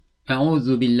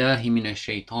أعوذ بالله من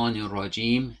الشيطان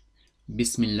الرجيم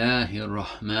بسم الله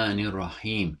الرحمن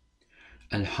الرحيم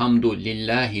الحمد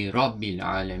لله رب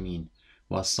العالمين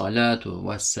والصلاة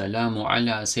والسلام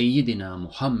على سيدنا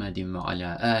محمد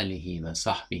وعلى آله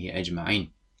وصحبه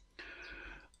أجمعين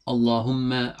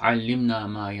اللهم علمنا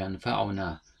ما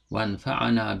ينفعنا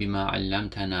وانفعنا بما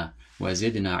علمتنا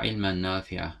وزدنا علما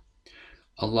نافعا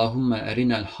اللهم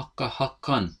أرنا الحق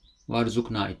حقا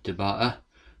وارزقنا اتباعه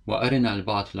وأرنا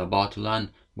الباطل باطلا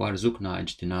وارزقنا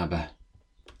اجتنابه.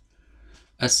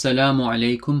 Assalamu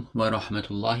alaikum wa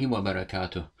rahmatullahi wa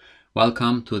barakatuh.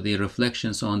 Welcome to the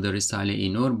Reflections on the Risale-i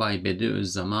Nur by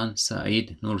Bediüzzaman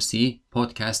Said Nursi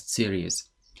podcast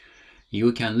series.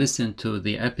 You can listen to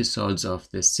the episodes of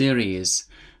the series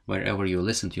wherever you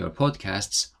listen to your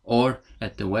podcasts or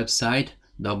at the website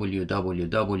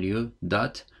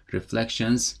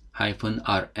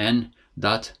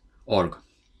www.reflections-rn.org.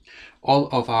 All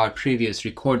of our previous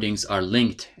recordings are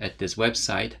linked at this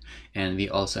website, and we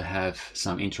also have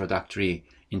some introductory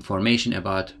information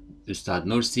about Ustad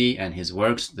Nursi and his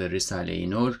works, the Risale-i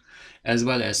Nur, as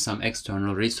well as some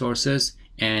external resources,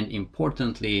 and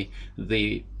importantly,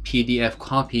 the PDF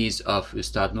copies of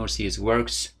Ustad Nursi's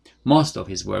works, most of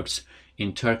his works,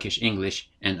 in Turkish, English,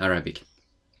 and Arabic.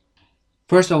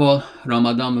 First of all,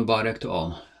 Ramadan Mubarak to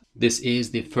all. This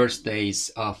is the first days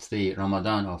of the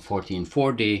Ramadan of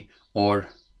 1440 or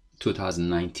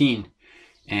 2019,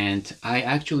 and I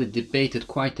actually debated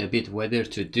quite a bit whether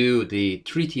to do the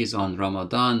treatise on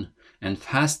Ramadan and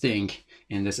fasting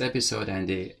in this episode and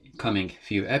the coming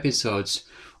few episodes,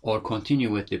 or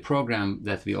continue with the program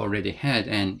that we already had.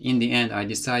 And in the end, I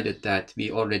decided that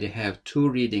we already have two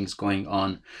readings going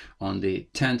on the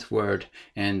 10th word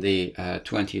and the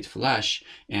 20th flash,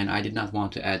 and I did not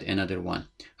want to add another one.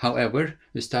 However,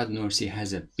 Ustad Nursi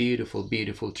has a beautiful,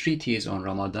 beautiful treatise on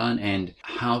Ramadan and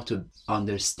how to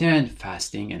understand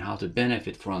fasting and how to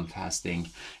benefit from fasting,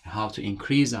 how to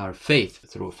increase our faith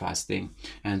through fasting.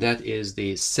 And that is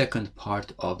the second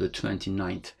part of the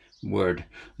 29th word.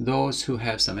 Those who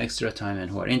have some extra time and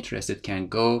who are interested can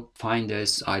go find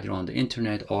us either on the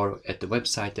internet or at the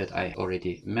website that I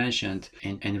already mentioned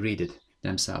and read it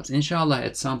themselves. Inshallah,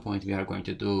 at some point we are going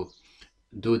to do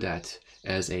that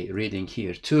as a reading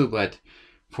here too, but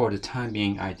for the time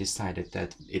being I decided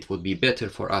that it would be better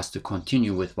for us to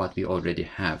continue with what we already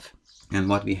have. And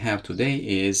what we have today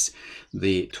is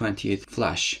the 20th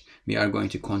flash. We are going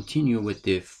to continue with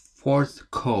the fourth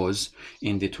cause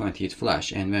in the 20th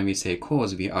flash, and when we say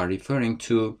cause, we are referring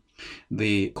to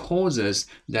the causes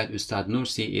that Ustad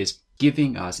Nursi is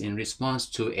giving us in response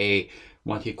to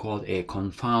what he called a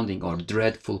confounding or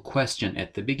dreadful question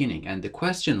at the beginning. And the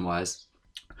question was,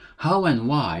 how and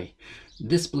why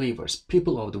disbelievers,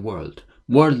 people of the world,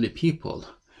 worldly people,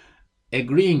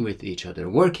 agreeing with each other,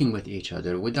 working with each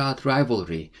other without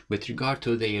rivalry with regard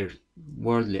to their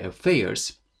worldly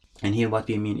affairs. And here what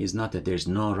we mean is not that there's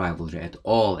no rivalry at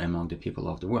all among the people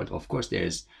of the world. Of course there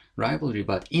is rivalry,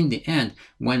 but in the end,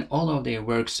 when all of their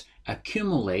works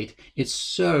accumulate, it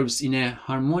serves in a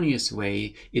harmonious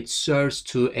way. It serves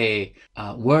to a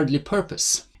worldly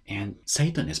purpose. And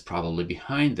Satan is probably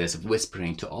behind this,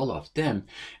 whispering to all of them.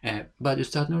 But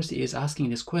Ustad Nursi is asking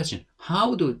this question: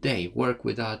 how do they work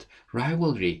without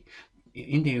rivalry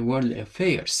in their worldly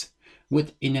affairs,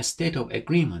 in a state of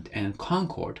agreement and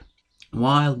concord,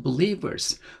 while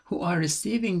believers who are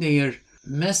receiving their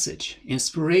message,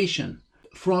 inspiration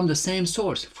from the same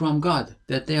source, from God,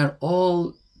 that they are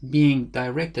all being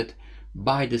directed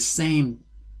by the same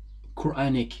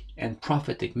Quranic and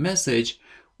prophetic message,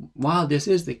 while this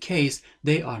is the case,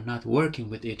 they are not working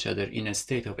with each other in a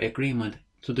state of agreement.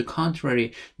 To the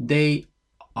contrary, they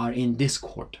are in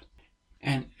discord.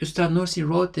 And Ustad Nursi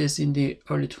wrote this in the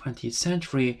early 20th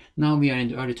century. Now we are in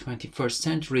the early 21st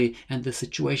century, and the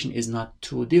situation is not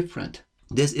too different.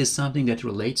 This is something that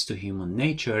relates to human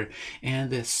nature and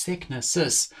the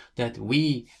sicknesses that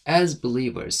we as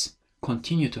believers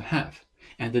continue to have.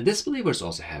 And the disbelievers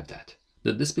also have that.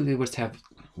 The disbelievers have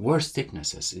worse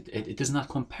sicknesses. It is not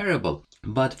comparable.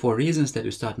 But for reasons that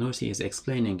Ustad Nursi is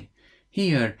explaining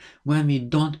here, when we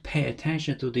don't pay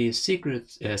attention to these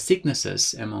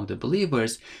sicknesses among the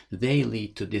believers, they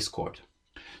lead to discord.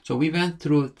 So we went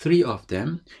through 3 of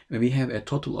them. We have a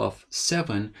total of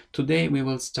 7. Today we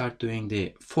will start doing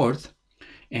the 4th,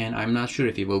 and I'm not sure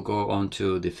if we will go on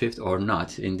to the 5th or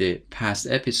not. In the past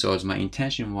episodes, my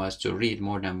intention was to read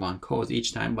more than one cause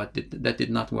each time, but that did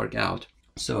not work out.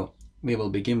 So we will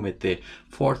begin with the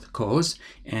 4th cause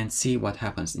and see what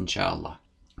happens, inshallah.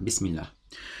 Bismillah.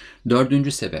 4.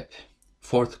 sebep,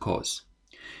 4th cause.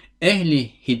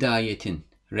 Ehli hidayetin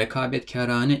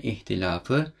rekabetkârâne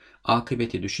ihtilafı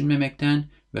akıbeti düşünmemekten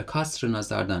ve kasr-ı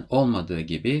nazardan olmadığı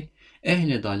gibi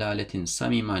ehli dalaletin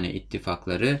samimane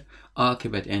ittifakları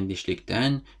akıbet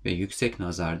endişlikten ve yüksek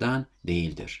nazardan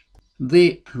değildir.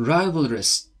 The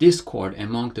rivalrous discord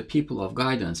among the people of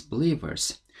guidance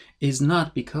believers is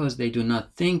not because they do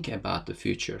not think about the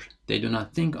future, they do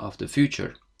not think of the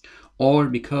future,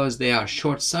 or because they are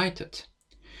short-sighted.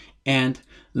 And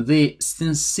the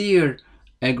sincere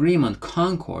agreement,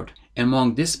 concord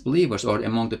among disbelievers or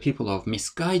among the people of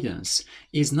misguidance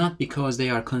is not because they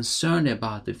are concerned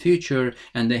about the future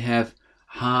and they have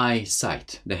high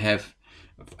sight,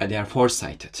 they are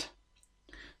foresighted.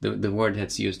 The word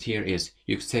that's used here is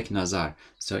yüksek nazar.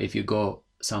 So if you go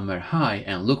somewhere high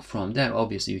and look from there,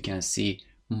 obviously you can see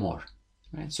more.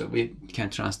 Right? So we can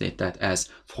translate that as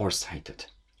foresighted.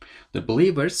 The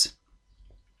believers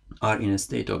are in a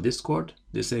state of discord,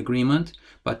 disagreement,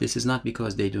 but this is not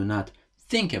because they do not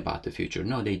think about the future.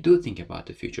 No, they do think about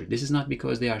the future. This is not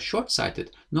because they are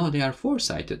short-sighted. No, they are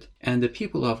foresighted. And the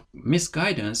people of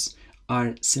misguidance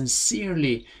are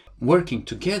sincerely working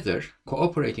together,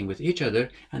 cooperating with each other,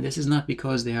 and this is not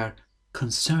because they are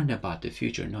concerned about the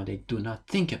future. No, they do not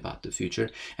think about the future,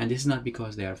 and this is not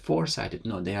because they are foresighted.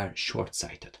 No, they are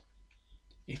short-sighted.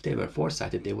 If they were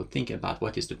foresighted, they would think about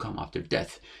what is to come after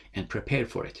death and prepare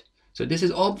for it. So this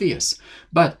is obvious,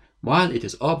 but while it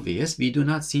is obvious, we do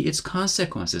not see its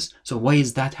consequences. So why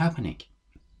is that happening?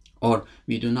 Or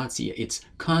we do not see its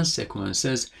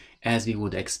consequences as we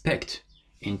would expect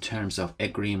in terms of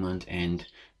agreement and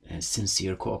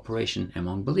sincere cooperation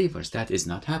among believers. That is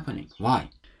not happening. Why?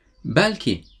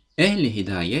 Belki ehli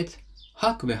hidayet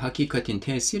hak ve hakikatin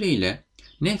tesiriyle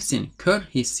nefsin kör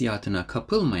hissiyatına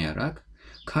kapılmayarak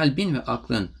kalbin ve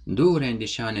aklın dur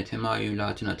endişane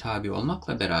temayülatına tabi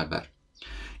olmakla beraber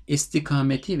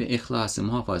istikameti ve ihlası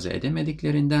muhafaza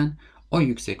edemediklerinden o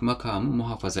yüksek makamı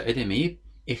muhafaza edemeyip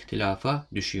ihtilafa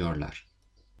düşüyorlar.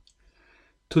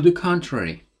 To the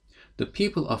contrary, the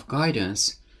people of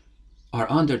guidance are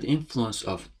under the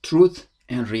influence of truth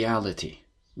and reality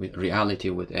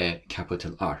with a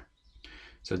capital R.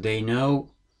 So they know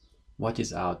what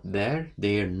is out there,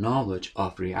 their knowledge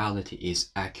of reality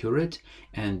is accurate,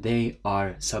 and they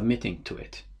are submitting to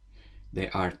it. They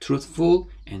are truthful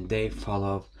and they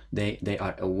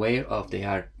are aware of, they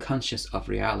are conscious of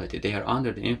reality. They are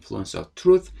under the influence of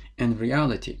truth and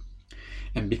reality.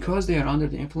 And because they are under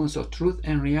the influence of truth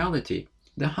and reality,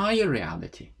 the higher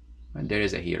reality, when there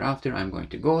is a hereafter, I'm going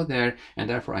to go there, and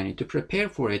therefore I need to prepare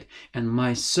for it. And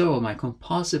my soul, my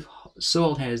compulsive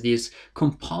soul has these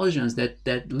compulsions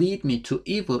that lead me to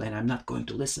evil, and I'm not going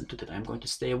to listen to that. I'm going to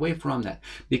stay away from that.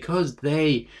 Because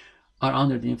they are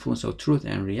under the influence of truth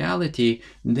and reality,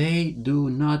 they do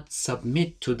not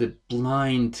submit to the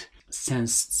blind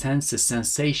senses,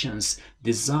 sensations,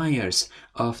 desires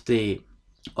of the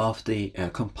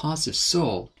compulsive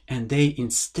soul, and they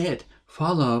instead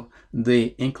follow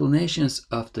the inclinations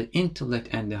of the intellect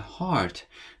and the heart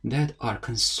that are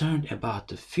concerned about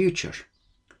the future.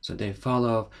 So they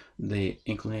follow the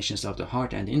inclinations of the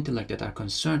heart and the intellect that are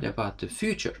concerned about the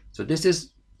future. So this is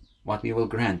what we will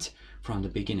grant from the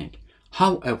beginning.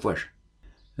 However,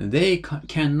 they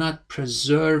cannot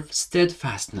preserve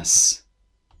steadfastness.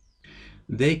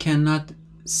 They cannot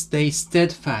stay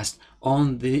steadfast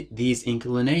on these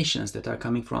inclinations that are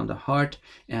coming from the heart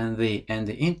and the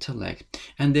intellect,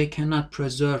 and they cannot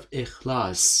preserve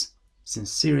ikhlas,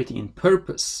 sincerity in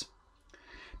purpose,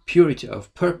 purity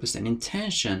of purpose and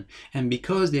intention. And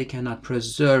because they cannot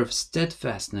preserve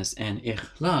steadfastness and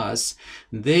ikhlas,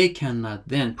 they cannot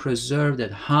then preserve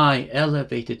that high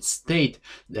elevated station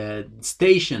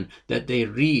that they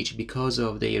reach because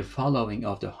of their following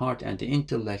of the heart and the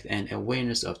intellect and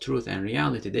awareness of truth and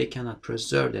reality. They cannot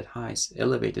preserve that high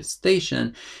elevated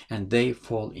station, and they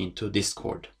fall into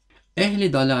discord.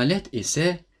 Ehli dalalet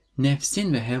ise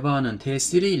nefsin ve hevanın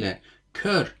tesiriyle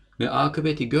kör ve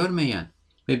akıbeti görmeyen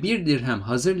ve bir dirhem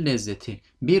hazır lezzeti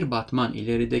bir batman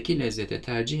ilerideki lezzete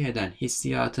tercih eden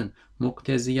hissiyatın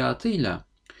mukteziyatıyla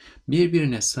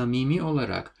birbirine samimi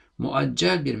olarak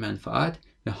muaccel bir menfaat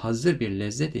ve hazır bir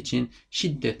lezzet için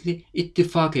şiddetli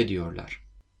ittifak ediyorlar.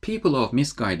 People of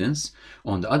misguidance,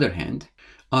 on the other hand,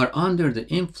 are under the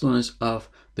influence of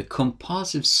the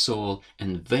compulsive soul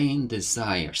and vain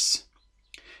desires.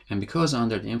 And because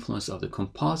under the influence of the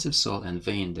compulsive soul and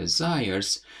vain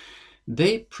desires,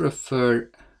 they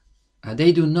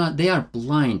are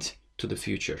blind to the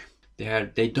future.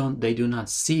 They do not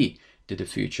see the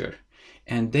future,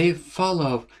 and they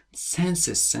follow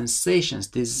senses, sensations,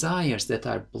 desires that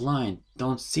are blind,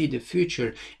 don't see the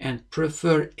future, and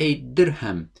prefer a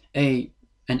dirham,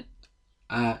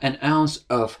 an ounce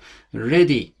of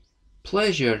ready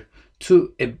pleasure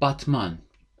to a batman,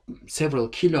 several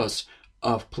kilos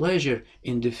of pleasure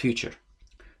in the future.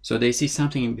 So they see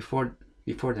something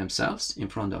before themselves, in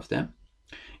front of them.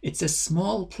 It's a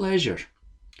small pleasure.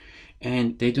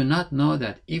 And they do not know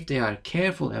that if they are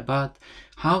careful about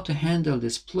how to handle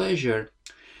this pleasure,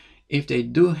 if they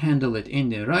do handle it in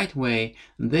the right way,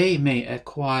 they may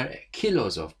acquire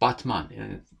kilos of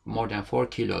batman, more than 4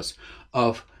 kilos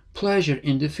of pleasure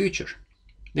in the future.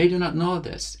 They do not know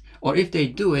this. Or if they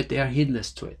do it, they are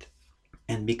heedless to it.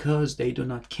 And because they do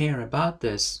not care about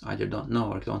this, either don't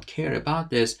know or don't care about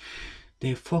this,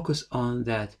 they focus on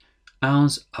that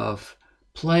ounce of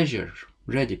pleasure,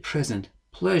 ready, present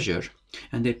pleasure,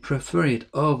 and they prefer it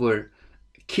over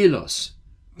kilos,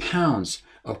 pounds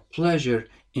of pleasure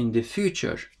in the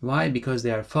future. Why? Because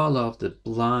they are follow of the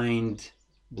blind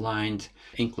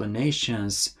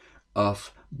inclinations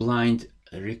of blind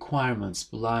requirements,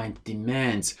 blind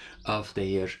demands of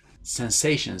their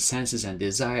sensations, senses, and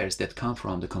desires that come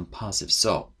from the compulsive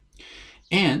soul.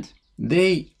 And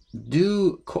they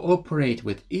do cooperate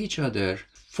with each other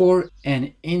for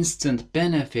an instant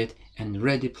benefit and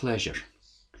ready pleasure.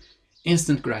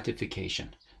 Instant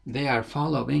gratification. They are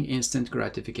following instant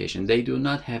gratification. They do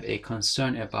not have a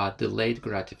concern about delayed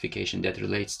gratification that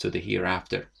relates to the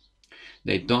hereafter.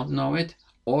 They don't know it,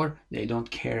 or they don't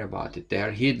care about it. They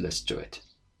are heedless to it.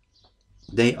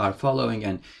 They are following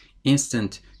an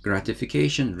instant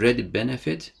gratification, ready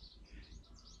benefit,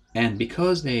 and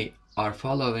because they are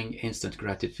following instant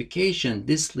gratification,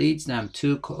 this leads them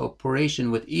to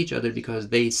cooperation with each other because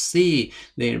they see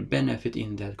their benefit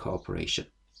in that cooperation.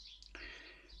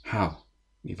 How?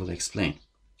 We will explain.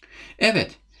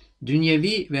 Evet,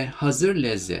 dünyevi ve hazır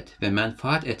lezzet ve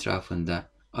menfaat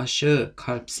etrafında aşağı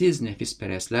kalpsiz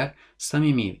nefisperestler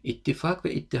samimi ittifak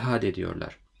ve ittihad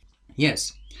ediyorlar.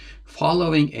 Yes,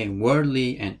 following a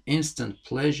worldly and instant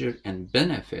pleasure and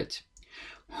benefit,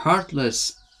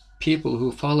 heartless people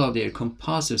who follow their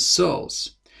compulsive souls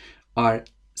are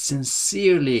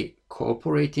sincerely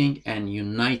cooperating and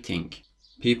uniting.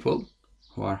 People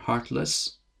who are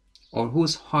heartless or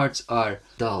whose hearts are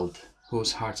dulled,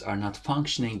 whose hearts are not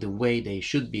functioning the way they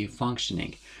should be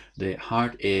functioning. The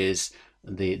heart is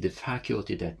the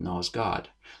faculty that knows God.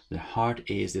 The heart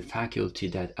is the faculty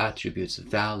that attributes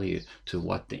value to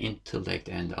what the intellect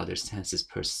and the other senses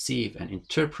perceive and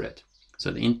interpret.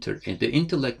 So the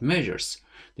intellect measures.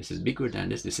 This is bigger than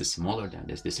this is smaller than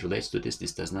this relates to this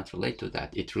does not relate to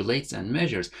that. It relates and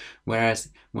measures, whereas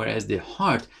the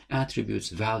heart attributes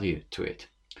value to it.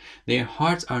 Their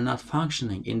hearts are not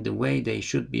functioning in the way they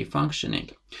should be functioning.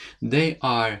 They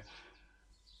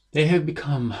have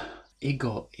become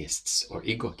egoists or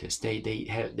egotists.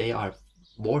 They are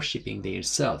worshipping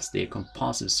themselves, their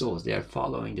compulsive souls. They are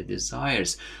following the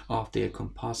desires of their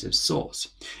compulsive souls.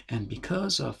 And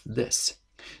because of this,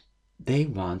 they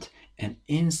want an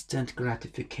instant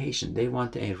gratification. They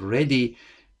want a ready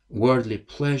worldly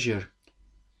pleasure,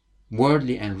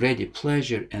 worldly and ready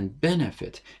pleasure and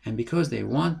benefit. And because they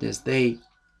want this, they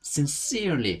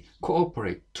sincerely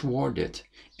cooperate toward it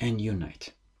and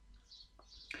unite.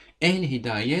 El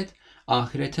hidayet,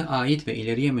 ahirete ait ve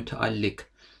ileriye müteallik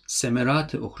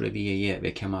semerat-ı uhreviyeye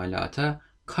ve kemalata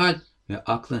kalp ve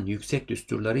aklın yüksek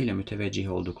düsturlarıyla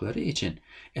müteveccih oldukları için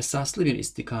esaslı bir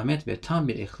istikamet ve tam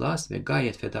bir ihlas ve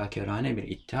gayet fedakarane bir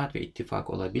ittihat ve ittifak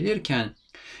olabilirken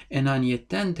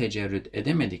enaniyetten tecerrüt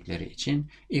edemedikleri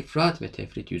için ifrat ve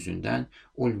tefrit yüzünden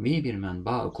ulvi bir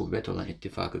menba-ı kuvvet olan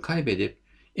ittifakı kaybedip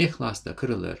ihlas da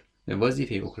kırılır ve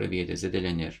vazife-i uhreviye de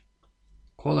zedelenir.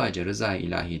 Kolayca rıza-i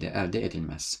ilahi de elde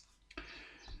edilmez.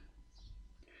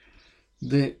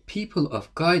 The people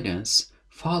of guidance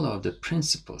follow the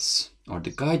principles or the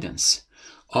guidance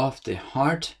of the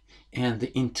heart and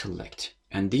the intellect.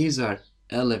 And these are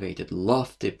elevated,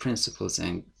 lofty principles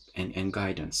and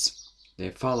guidance.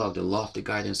 They follow the lofty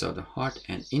guidance of the heart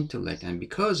and intellect. And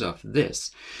because of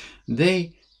this,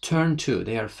 they turn to,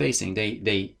 they are facing,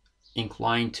 they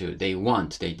incline to, they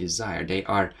want, they desire, they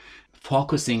are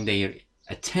focusing their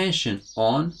attention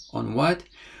on what?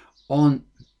 On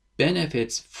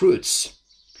benefits, fruits,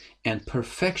 and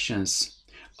perfections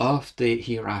of the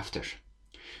hereafter.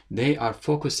 They are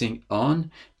focusing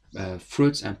on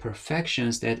fruits and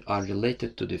perfections that are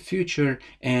related to the future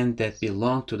and that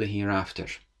belong to the hereafter.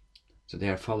 So they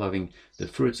are following the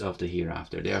fruits of the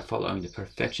hereafter. They are following the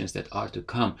perfections that are to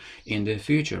come in the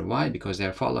future. Why? Because they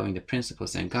are following the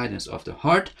principles and guidance of the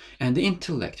heart and the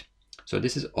intellect. So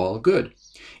this is all good.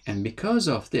 And because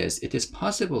of this, it is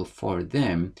possible for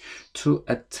them to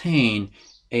attain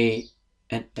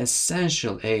an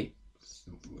essential,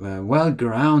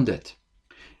 well-grounded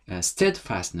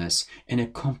steadfastness and a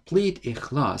complete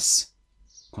ikhlas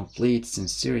complete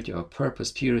sincerity of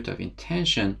purpose, purity of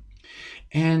intention,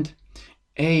 and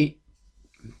a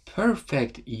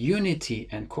perfect unity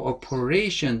and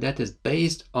cooperation that is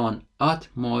based on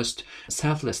utmost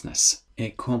selflessness, a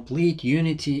complete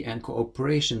unity and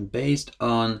cooperation based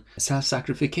on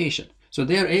self-sacrification. So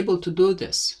they are able to do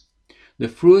this. The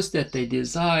fruits that they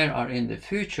desire are in the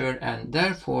future, and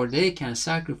therefore they can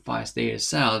sacrifice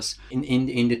themselves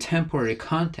in the temporary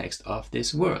context of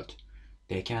this world.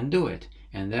 They can do it,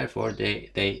 and therefore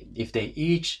if they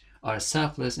each are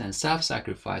selfless and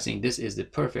self-sacrificing, this is the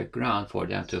perfect ground for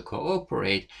them to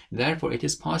cooperate. Therefore, it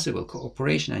is possible.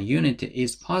 Cooperation and unity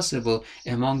is possible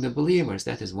among the believers.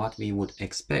 That is what we would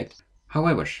expect.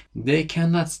 However, they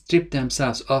cannot strip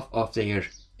themselves off of their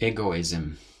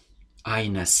egoism,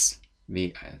 I-ness.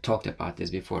 We talked about this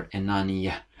before.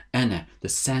 Enaniya, ana, the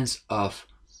sense of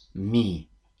me,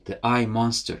 the I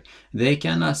monster. They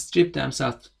cannot strip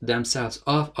themselves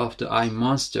off of the I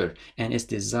monster and its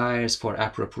desires for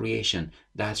appropriation.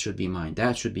 That should be mine.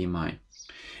 That should be mine.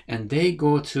 And they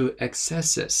go to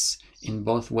excesses in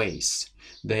both ways.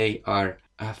 They are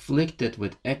afflicted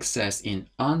with excess in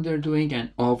underdoing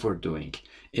and overdoing.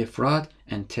 Ifrat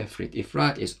and tefrit.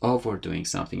 Ifrat is overdoing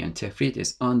something, and tefrit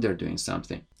is underdoing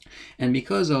something. And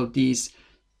because of these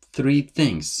three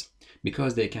things,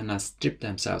 because they cannot strip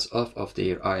themselves off of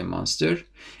their I monster,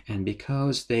 and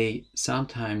because they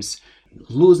sometimes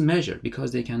lose measure,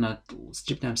 because they cannot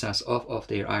strip themselves off of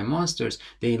their I monsters,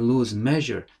 they lose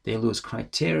measure, they lose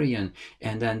criterion,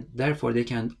 and then therefore they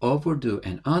can overdo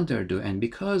and underdo, and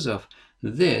because of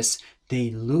this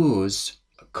they lose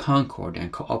concord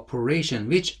and cooperation,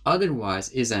 which otherwise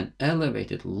is an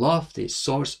elevated, lofty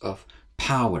source of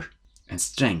power and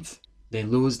strength. They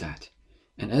lose that,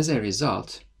 and as a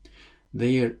result,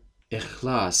 their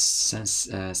ikhlas,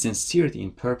 sincerity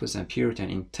in purpose and purity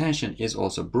and intention is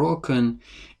also broken,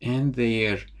 and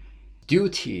their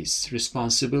duties,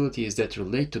 responsibilities that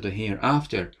relate to the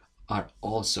hereafter are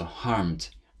also harmed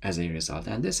as a result.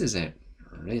 And this is a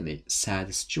really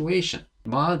sad situation.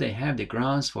 While they have the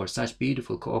grounds for such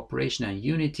beautiful cooperation and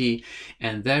unity,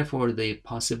 and therefore the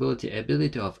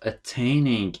ability of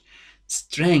attaining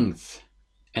strength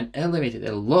and elevated,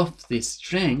 a lofty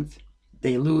strength,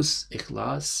 they lose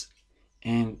ikhlas,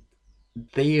 and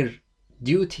their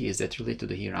duties that relate to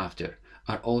the hereafter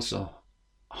are also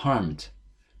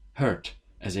hurt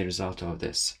as a result of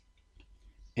this.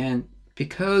 And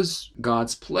because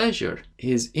God's pleasure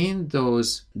is in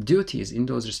those duties, in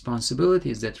those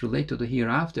responsibilities that relate to the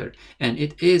hereafter, and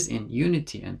it is in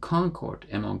unity and concord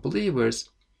among believers,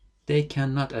 they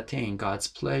cannot attain God's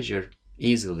pleasure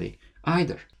easily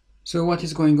either. So what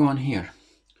is going on here?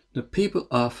 The people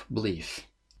of belief,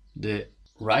 the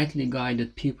rightly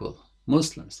guided people,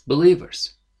 Muslims,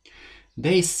 believers,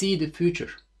 they see the future.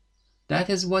 That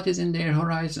is what is in their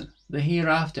horizon, the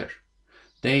hereafter.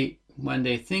 When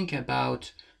they think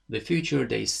about the future,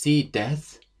 they see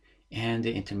death and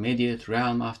the intermediate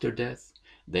realm after death.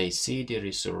 They see the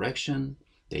resurrection.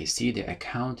 They see the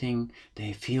accounting.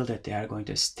 They feel that they are going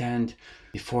to stand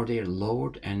before their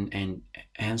Lord and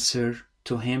answer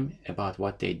to him about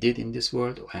what they did in this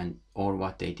world or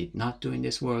what they did not do in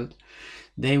this world.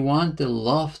 They want the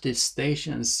lofty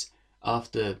stations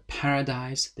of the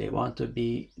paradise. They want to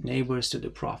be neighbors to the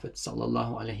Prophet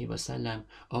sallallahu alaihi wasallam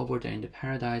over there in the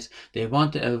paradise. They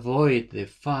want to avoid the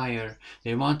fire.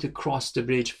 They want to cross the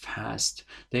bridge fast.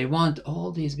 They want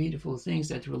all these beautiful things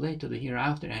that relate to the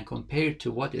hereafter, and compared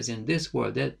to what is in this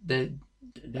world,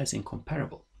 that's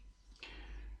incomparable.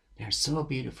 They're so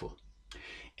beautiful.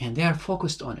 And they are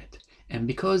focused on it. And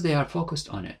because they are focused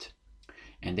on it,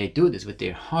 and they do this with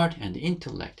their heart and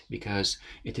intellect, because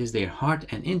it is their heart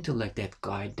and intellect that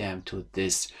guide them to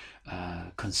this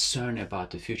concern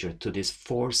about the future, to this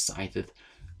foresighted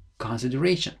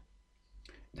consideration.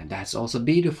 And that's also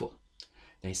beautiful.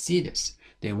 They see this.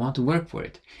 They want to work for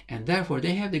it. And therefore,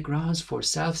 they have the grounds for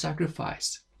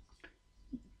self-sacrifice.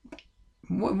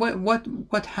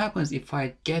 What happens if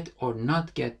I get or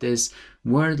not get this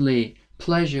worldly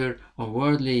pleasure or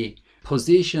worldly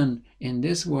position in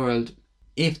this world,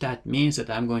 if that means that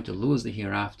I'm going to lose the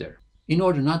hereafter? In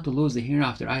order not to lose the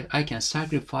hereafter, I can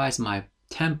sacrifice my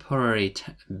temporary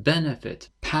benefit,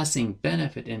 passing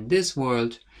benefit in this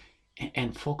world,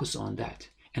 and focus on that.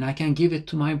 And I can give it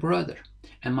to my brother,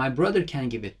 and my brother can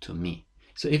give it to me.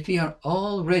 So if we are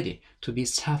all ready to be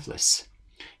selfless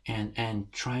and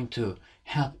trying to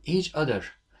help each other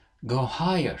go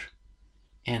higher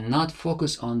and not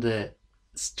focus on the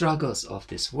struggles of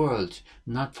this world,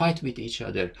 not fight with each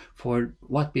other for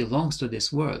what belongs to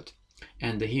this world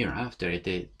and the hereafter,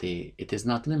 it is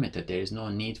not limited. There is no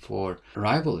need for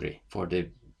rivalry, for the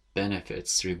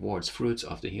benefits, rewards, fruits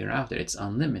of the hereafter. It's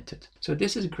unlimited. So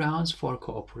this is grounds for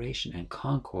cooperation and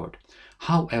concord.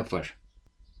 However,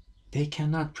 they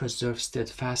cannot preserve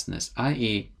steadfastness,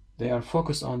 i.e., they are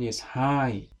focused on these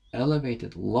high,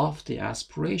 elevated, lofty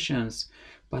aspirations,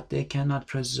 but they cannot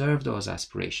preserve those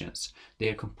aspirations.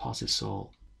 Their compulsive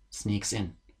soul sneaks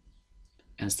in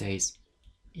and says,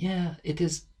 yeah, it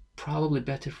is probably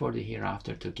better for the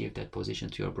hereafter to give that position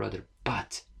to your brother,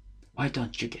 but why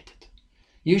don't you get it?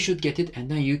 You should get it, and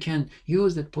then you can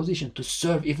use that position to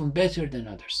serve even better than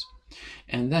others.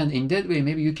 And then in that way,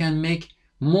 maybe you can make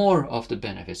more of the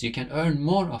benefits. You can earn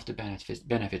more of the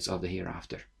benefits of the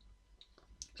hereafter.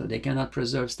 So they cannot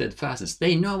preserve steadfastness.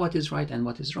 They know what is right and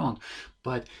what is wrong,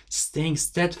 but staying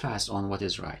steadfast on what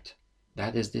is right,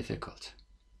 that is difficult.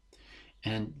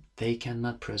 And they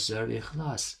cannot preserve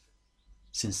ikhlas,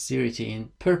 sincerity in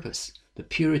purpose, the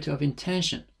purity of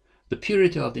intention. The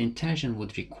purity of the intention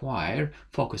would require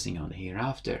focusing on the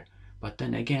hereafter. But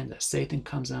then again, the Satan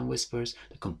comes and whispers,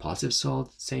 the compulsive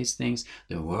soul says things,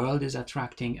 the world is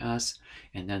attracting us,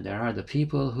 and then there are the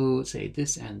people who say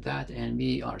this and that, and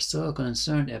we are so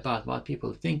concerned about what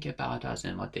people think about us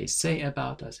and what they say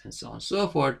about us, and so on and so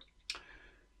forth.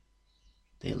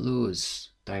 They lose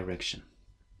direction.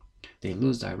 They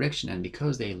lose direction, and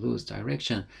because they lose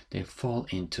direction, they fall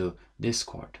into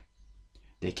discord.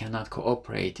 They cannot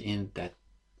cooperate in that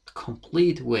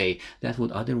complete way that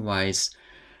would otherwise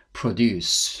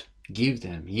produce, give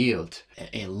them, yield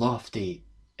a lofty,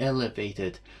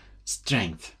 elevated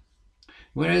strength.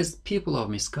 Whereas people of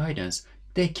misguidance,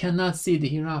 they cannot see the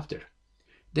hereafter.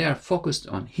 They are focused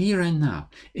on here and now,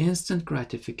 instant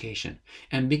gratification.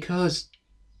 And because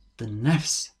the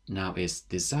nafs now is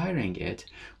desiring it,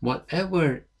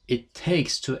 whatever it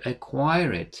takes to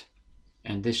acquire it,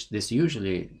 and this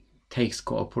usually takes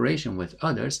cooperation with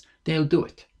others, they'll do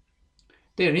it.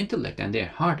 Their intellect and their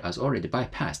heart is already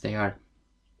bypassed. They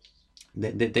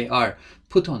are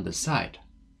put on the side.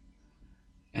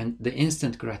 And the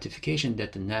instant gratification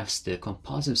that the nafs, the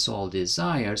compulsive soul,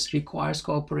 desires requires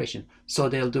cooperation, so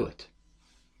they'll do it.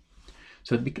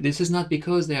 So this is not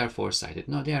because they are foresighted.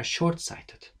 No, they are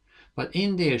short-sighted. But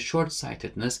in their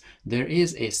short-sightedness, there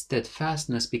is a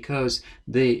steadfastness because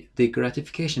the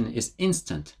gratification is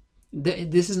instant.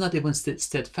 This is not even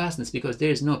steadfastness because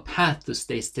there is no path to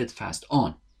stay steadfast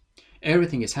on.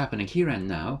 Everything is happening here and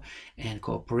now, and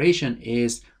cooperation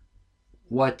is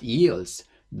what yields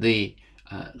the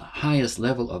highest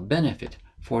level of benefit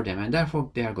for them, and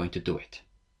therefore they are going to do it.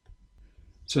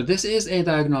 So this is a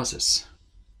diagnosis.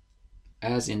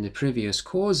 As in the previous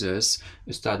causes,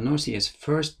 Ustad Nursi is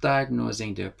first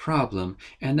diagnosing the problem,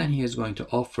 and then he is going to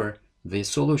offer the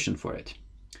solution for it.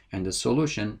 And the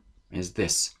solution is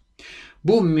this.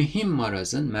 Bu mühim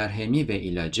marazın merhemi ve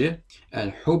ilacı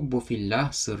el-hubbu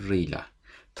fillah sırrıyla.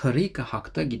 Tarika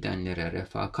hakta gidenlere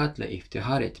refakatla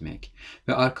iftihar etmek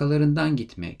ve arkalarından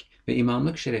gitmek ve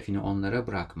imamlık şerefini onlara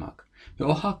bırakmak ve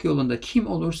o hak yolunda kim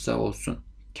olursa olsun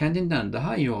kendinden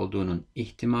daha iyi olduğunun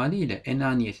ihtimaliyle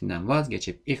enaniyetinden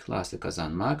vazgeçip ihlası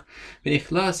kazanmak ve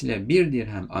ihlas ile bir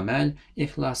dirhem amel,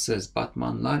 ihlassız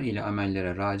batmanlar ile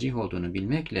amellere racih olduğunu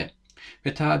bilmekle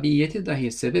ve tabiyeti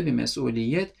dahi sebebi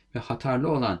mesuliyet ve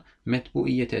hatarlı olan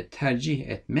metbuiyete tercih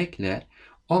etmekle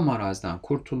o marazdan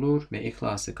kurtulur ve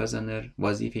ihlası kazanır,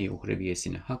 vazife-i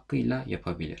uhreviyesini hakkıyla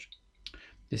yapabilir.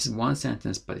 This is one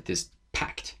sentence, but it is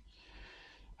packed.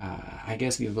 I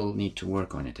guess we will need to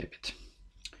work on it a bit.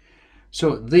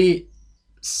 So the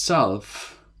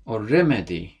salve or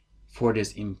remedy for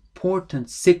this important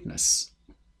sickness,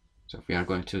 so if we are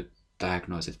going to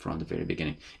diagnose it from the very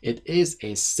beginning, it is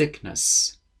a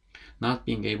sickness, not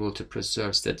being able to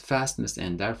preserve steadfastness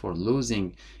and therefore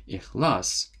losing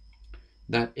ikhlas.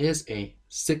 That is a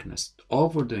sickness.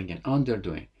 Overdoing and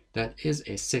underdoing, that is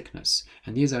a sickness.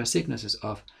 And these are sicknesses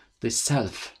of the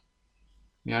self.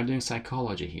 We are doing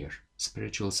psychology here,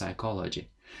 spiritual psychology.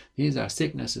 These are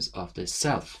sicknesses of the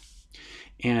self.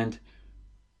 And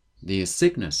these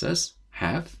sicknesses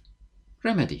have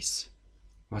remedies.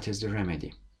 What is the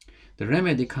remedy? The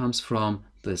remedy comes from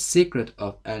the secret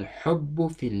of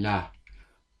al-hubbu fillah,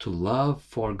 to love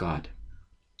for God.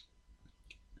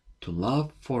 To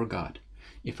love for God.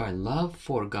 If I love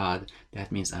for God,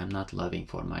 that means I'm not loving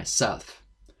for myself.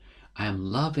 I'm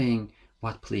loving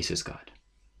what pleases God.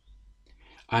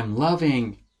 I'm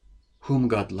loving whom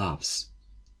God loves.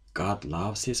 God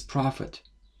loves his Prophet,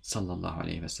 sallallahu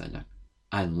alaihi wasallam.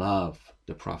 I love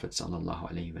the Prophet,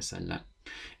 sallallahu alaihi wasallam.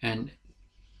 And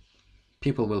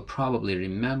people will probably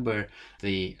remember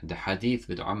the hadith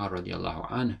with Umar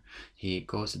radiallahu anhu. He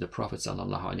goes to the Prophet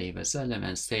sallallahu alaihi wasallam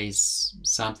and says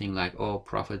something like, "Oh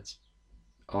Prophet,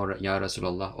 or Ya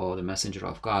Rasulullah, or the Messenger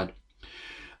of God,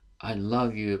 I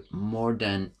love you more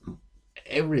than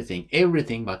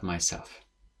everything but myself.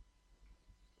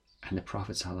 And the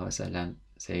Prophet ﷺ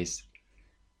says,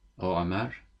 "Oh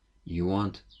Omar, you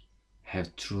won't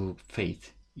have true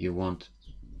faith, you won't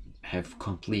have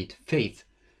complete faith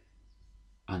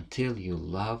until you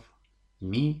love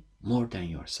me more than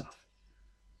yourself."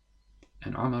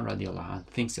 And Umar radiallahu anh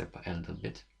thinks a little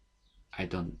bit. I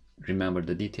don't remember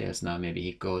the details now. Maybe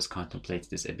he goes, contemplates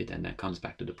this a bit, and then comes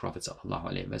back to the Prophet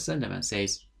ﷺ and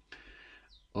says,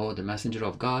 "Oh, the Messenger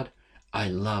of God, I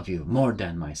love you more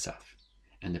than myself."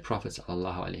 And the Prophet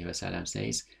ﷺ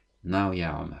says, "Now,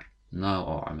 Ya Umar, now,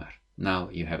 O Umar, now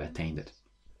you have attained it."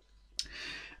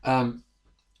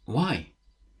 Why?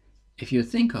 If you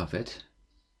think of it,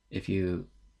 if you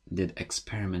did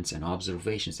experiments and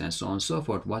observations and so on and so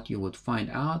forth, what you would find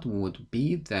out would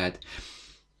be that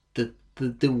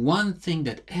the one thing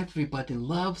that everybody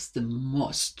loves the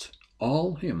most,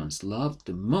 all humans love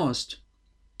the most,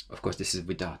 of course this is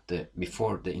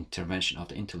before the intervention of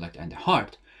the intellect and the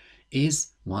heart,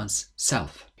 is one's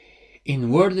self.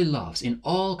 In worldly loves, in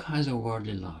all kinds of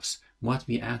worldly loves, what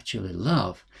we actually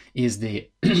love is the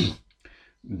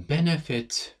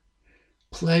benefit,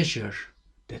 pleasure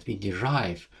that we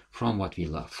derive from what we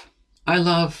love. I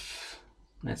love,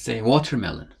 let's say,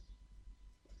 watermelon.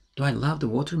 Do I love the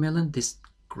watermelon, this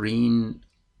green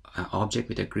object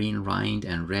with a green rind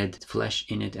and red flesh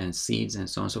in it and seeds and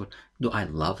so on and so forth? Do I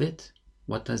love it?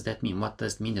 What does that mean? What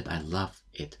does it mean that I love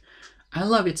it? I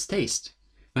love its taste.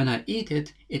 When I eat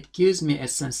it, it gives me a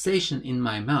sensation in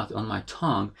my mouth, on my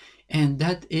tongue, and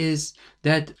that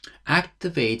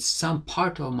activates some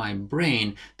part of my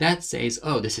brain that says,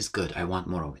 "Oh, this is good, I want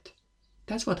more of it."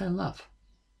 That's what I love.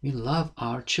 We love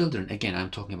our children. Again, I'm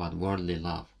talking about worldly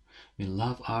love. We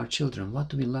love our children. What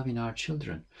do we love in our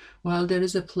children? Well, there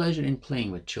is a pleasure in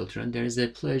playing with children. There is a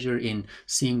pleasure in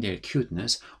seeing their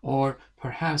cuteness. Or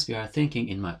perhaps we are thinking,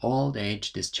 in my old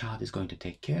age, this child is going to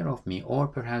take care of me. Or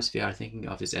perhaps we are thinking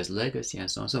of this as legacy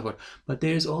and so on and so forth. But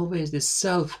there is always this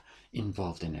self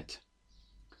involved in it.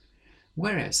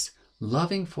 Whereas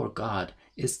loving for God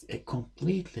is a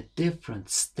completely different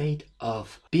state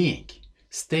of being,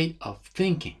 state of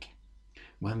thinking.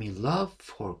 When we love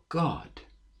for God,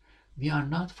 we are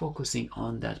not focusing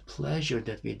on that pleasure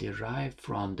that we derive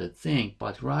from the thing,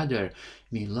 but rather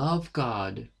we love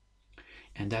God,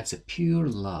 and that's a pure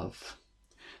love.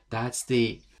 That's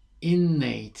the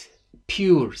innate,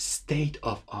 pure state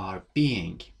of our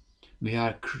being. We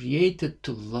are created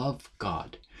to love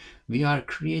God. We are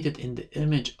created in the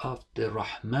image of the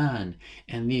Rahman,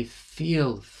 and we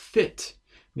feel fit.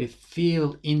 We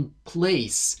feel in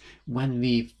place when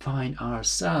we find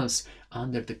ourselves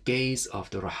under the gaze of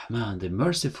the Rahman, the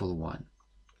Merciful One.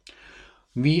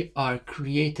 We are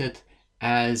created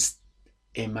as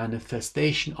a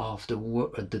manifestation of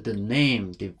the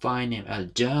name, divine name,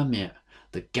 Al-Jami',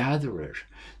 the gatherer,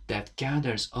 that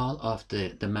gathers all of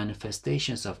the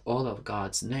manifestations of all of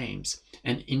God's names.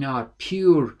 And in our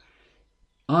pure,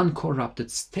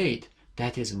 uncorrupted state,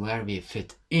 that is where we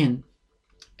fit in,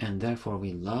 and therefore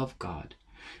we love God.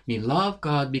 We love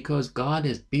God because God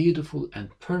is beautiful and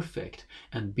perfect,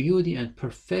 and beauty and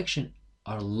perfection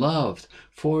are loved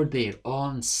for their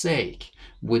own sake,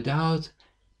 without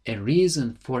a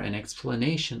reason for an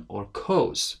explanation or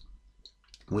cause,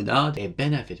 without a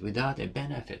benefit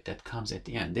that comes at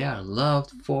the end. They are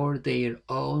loved for their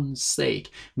own sake.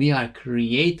 We are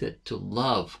created to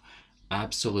love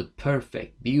absolute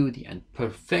perfect beauty and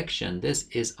perfection. This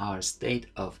is our state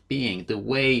of being. The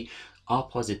way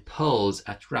opposite poles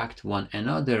attract one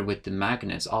another with the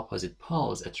magnets, opposite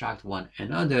poles attract one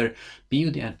another,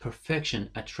 beauty and perfection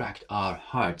attract our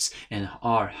hearts, and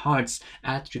our hearts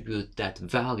attribute that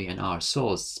value, and our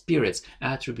souls, spirits,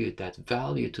 attribute that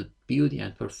value to beauty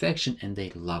and perfection, and they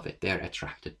love it. They're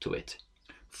attracted to it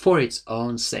for its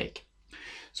own sake.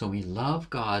 So we love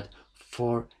God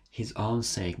for His own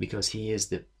sake, because He is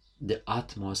the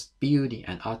utmost beauty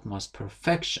and utmost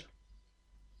perfection.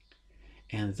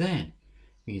 And then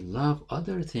we love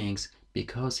other things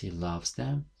because He loves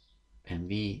them, and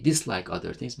we dislike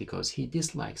other things because He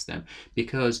dislikes them,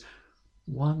 because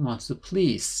one wants to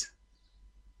please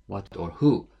what or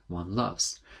who one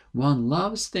loves. One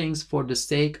loves things for the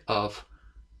sake of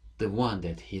the one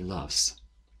that he loves.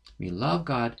 We love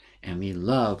God, and we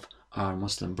love our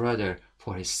Muslim brother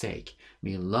for his sake.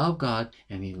 We love God,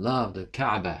 and we love the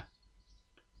Kaaba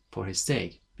for His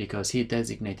sake, because He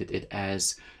designated it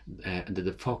as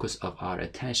the focus of our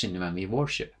attention when we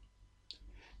worship.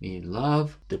 We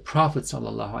love the Prophet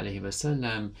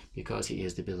ﷺ because he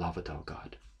is the beloved of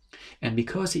God. And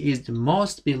because he is the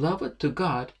most beloved to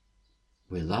God,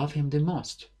 we love him the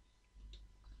most.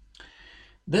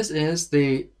 This is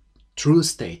the true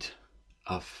state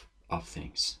of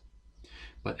things.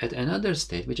 But at another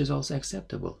state, which is also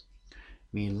acceptable,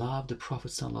 we love the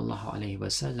Prophet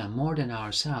ﷺ more than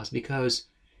ourselves because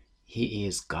he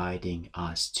is guiding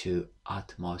us to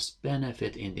utmost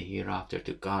benefit in the hereafter,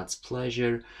 to God's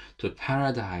pleasure, to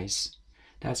paradise.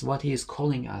 That's what he is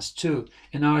calling us to.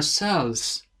 And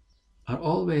ourselves are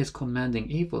always commanding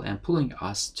evil and pulling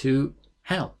us to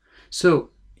hell.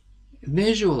 So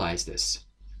visualize this.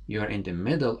 You are in the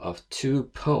middle of two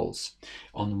poles.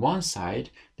 On one side,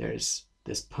 there's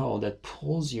this pole that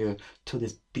pulls you to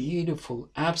this beautiful,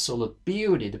 absolute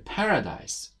beauty, the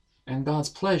paradise and God's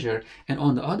pleasure. And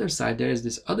on the other side, there is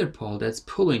this other pole that's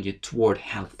pulling you toward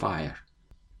hellfire.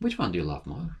 Which one do you love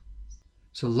more?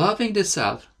 So loving the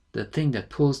self, the thing that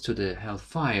pulls to the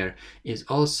hellfire, is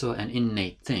also an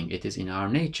innate thing. It is in our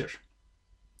nature.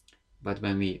 But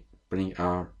when we bring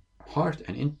our heart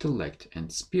and intellect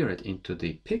and spirit into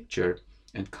the picture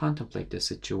and contemplate the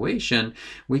situation,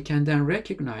 we can then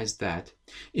recognize that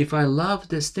if I love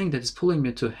this thing that is pulling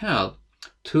me to hell,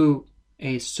 to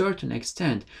a certain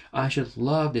extent, I should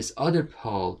love this other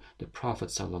pole, the Prophet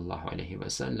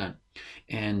ﷺ,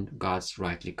 and God's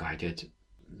rightly guided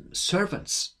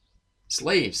servants,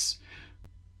 slaves,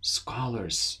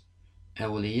 scholars,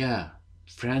 awliya,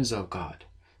 friends of God,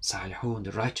 salihun,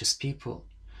 the righteous people.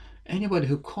 Anybody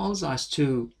who calls us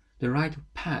to the right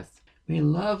path, we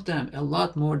love them a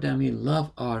lot more than we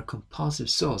love our compulsive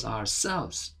souls,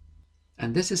 ourselves.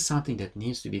 And this is something that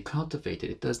needs to be cultivated.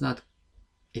 It does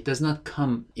not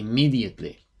come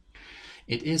immediately.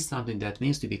 It is something that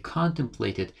needs to be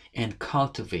contemplated and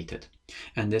cultivated.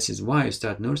 And this is why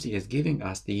Ustad Nursi is giving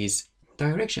us these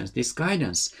directions, this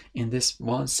guidance in this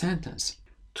one sentence.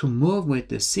 To move with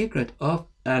the secret of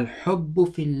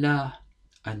al-hubbu fillah,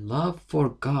 I love for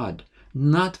God,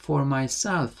 not for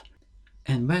myself.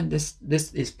 And when this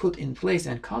is put in place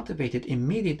and cultivated,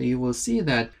 immediately you will see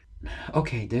that,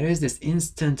 okay, there is this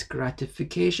instant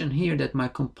gratification here that my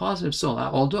compulsive soul,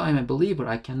 although I'm a believer,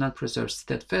 I cannot preserve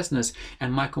steadfastness,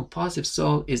 and my compulsive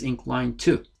soul is inclined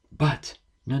to. But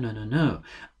no.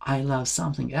 I love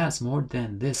something else more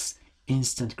than this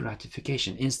instant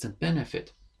gratification, instant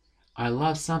benefit. I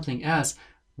love something else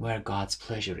where God's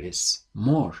pleasure is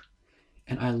more.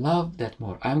 And I love that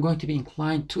more. I'm going to be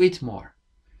inclined to it more.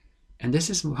 And this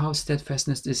is how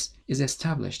steadfastness is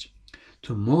established.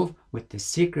 To move with the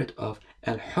secret of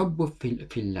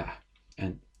al-hubbu fillah.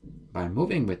 And by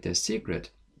moving with the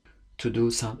secret, to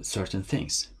do some certain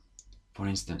things. For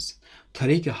instance,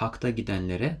 tarik-i hakta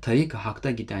gidenlere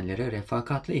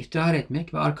refakatla iftihar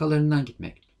etmek ve arkalarından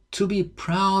gitmek. To be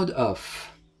proud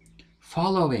of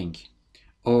following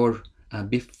or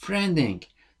befriending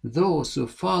those who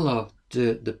follow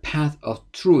the path of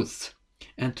truth,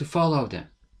 and to follow them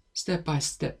step by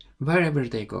step wherever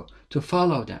they go, to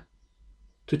follow them,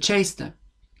 to chase them.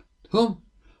 Whom?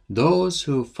 Those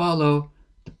who follow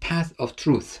the path of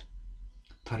truth.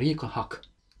 Tariq al-Haq,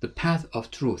 the path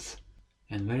of truth.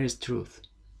 And where is truth?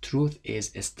 Truth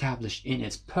is established in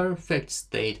its perfect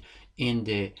state in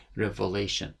the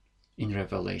revelation. In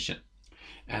revelation.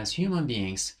 As human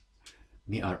beings,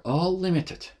 we are all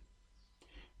limited.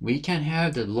 We can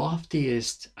have the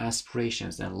loftiest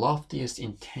aspirations and loftiest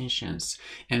intentions,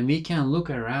 and we can look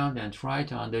around and try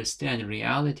to understand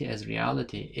reality as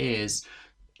reality is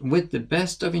with the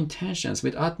best of intentions,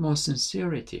 with utmost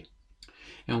sincerity.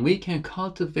 And we can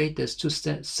cultivate this to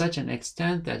such an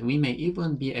extent that we may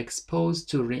even be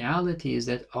exposed to realities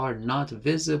that are not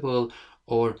visible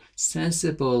or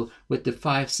sensible with the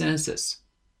five senses.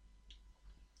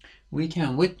 We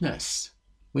can witness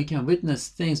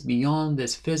things beyond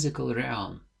this physical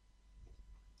realm.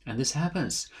 And this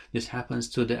happens. This happens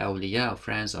to the awliya,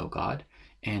 friends of God,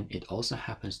 and it also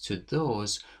happens to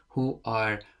those who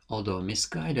are, although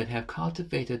misguided, have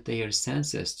cultivated their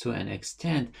senses to an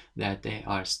extent that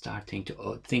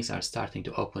things are starting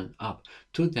to open up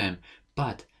to them,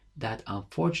 but that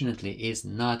unfortunately is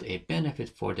not a benefit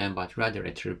for them, but rather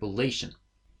a tribulation.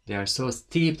 They are so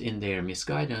steeped in their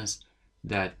misguidance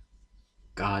that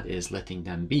God is letting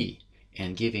them be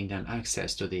and giving them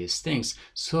access to these things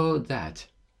so that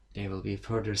they will be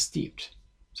further steeped.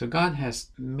 So God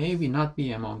has, maybe not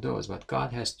be among those, but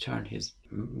God has turned his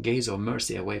gaze of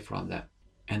mercy away from them,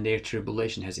 and their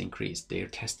tribulation has increased, their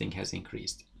testing has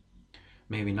increased.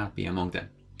 Maybe not be among them.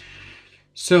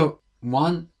 So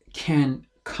one can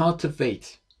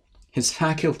cultivate his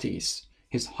faculties,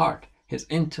 his heart, his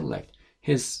intellect,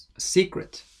 his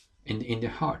secret in the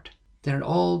heart. There are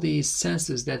all these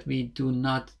senses that we do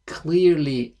not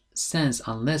clearly sense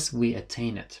unless we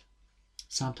attain it.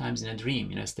 sometimes in a dream,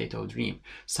 in a state of dream,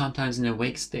 sometimes in a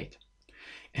wake state.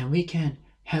 And we can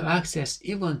have access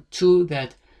even to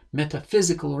that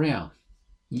metaphysical realm.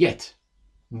 Yet,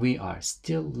 we are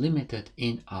still limited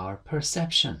in our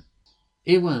perception.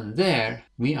 Even there,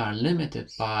 we are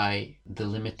limited by the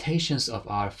limitations of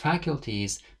our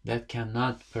faculties that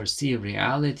cannot perceive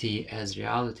reality as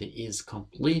reality is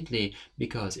completely,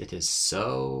 because it is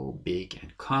so big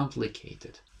and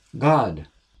complicated. God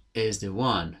is the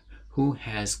one who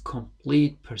has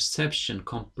complete perception,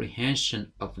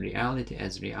 comprehension of reality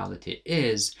as reality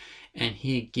is, and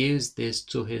he gives this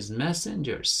to his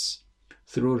messengers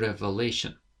through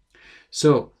revelation.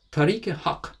 So,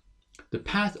 Tariq-e-Haq, the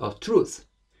path of truth,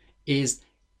 is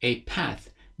a path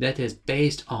that is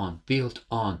built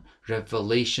on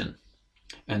revelation.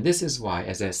 And this is why,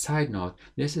 as a side note,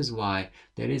 this is why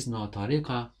there is no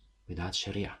tariqah without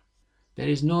sharia. There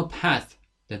is no path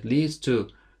that leads to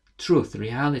truth,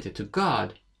 reality, to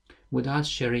God without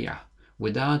sharia,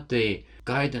 without the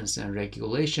guidance and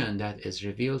regulation that is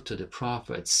revealed to the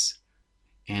prophets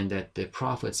and that the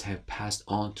prophets have passed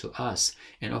on to us.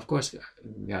 And of course,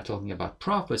 we are talking about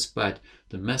prophets, but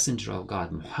the messenger of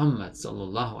God, Muhammad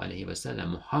sallallahu alaihi wasallam,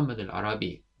 Muhammad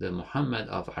al-Arabi, the Muhammad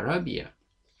of Arabia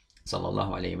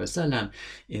sallallahu alaihi wasallam,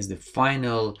 is the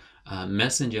final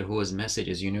messenger whose message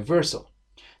is universal.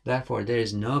 Therefore, there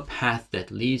is no path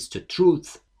that leads to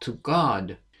truth, to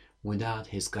God, without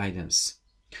his guidance.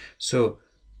 So,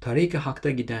 Tariq-i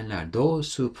Hak'ta gidenler,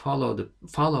 those who follow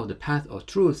the path of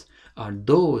truth, are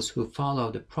those who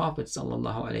follow the Prophet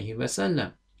sallallahu alaihi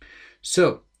wasallam.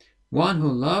 So, one who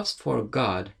loves for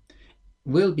God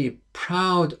will be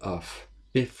proud of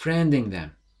befriending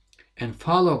them and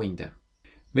following them.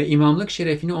 Ve imamlık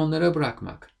şerefini onlara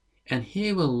bırakmak. And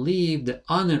he will leave the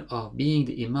honor of being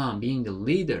the imam, being the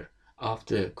leader of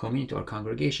the community or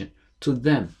congregation to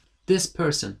them. This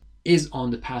person is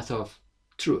on the path of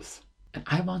truth. And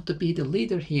I want to be the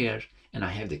leader here, and I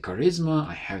have the charisma,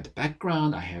 I have the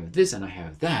background, I have this and I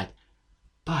have that.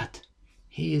 But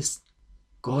he is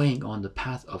going on the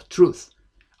path of truth.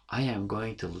 I am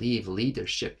going to leave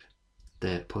leadership,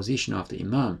 the position of the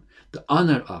imam, the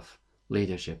honor of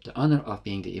leadership, the honor of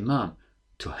being the imam,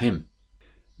 to him.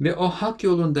 Ve o hak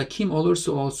yolunda kim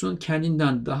olursa olsun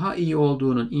kendinden daha iyi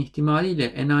olduğunun ihtimaliyle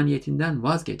enaniyetinden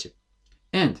vazgeçip.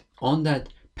 And on that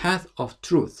path of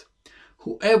truth,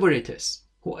 whoever is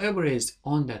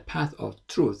on that path of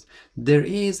truth, there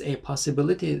is a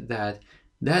possibility that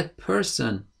that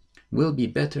person will be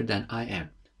better than I am.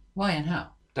 Why and how?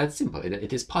 That's simple.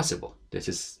 It is possible. This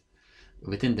is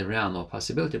within the realm of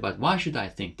possibility. But why should I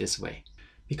think this way?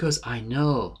 Because I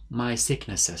know my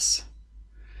sicknesses.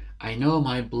 I know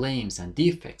my blames and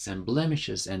defects and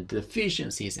blemishes and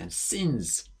deficiencies and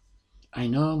sins. I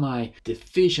know my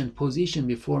deficient position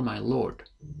before my Lord.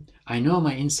 I know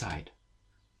my inside.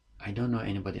 I don't know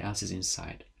anybody else's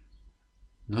inside.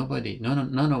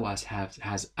 None of us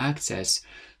has access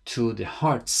to the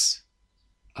hearts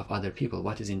of other people,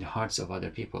 what is in the hearts of other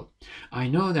people. I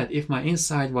know that if my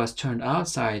inside was turned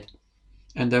outside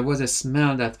and there was a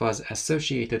smell that was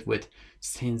associated with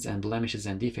sins and blemishes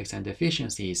and defects and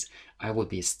deficiencies, I would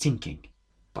be stinking.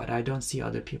 But I don't see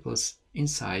other people's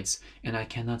insides and I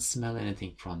cannot smell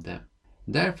anything from them.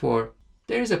 Therefore,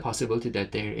 there is a possibility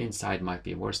that their inside might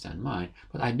be worse than mine,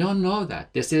 but I don't know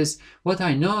that. This is what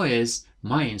I know is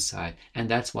my inside, and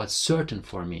that's what's certain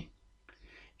for me.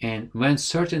 And when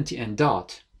certainty and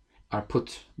doubt are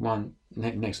put one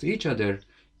next to each other,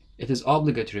 it is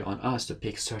obligatory on us to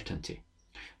pick certainty.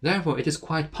 Therefore, it is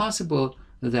quite possible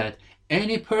that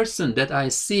any person that I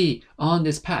see on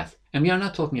this path, and we are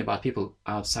not talking about people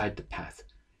outside the path,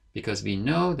 because we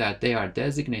know that they are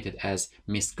designated as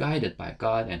misguided by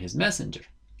God and his messenger.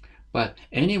 But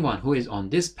anyone who is on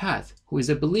this path, who is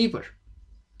a believer,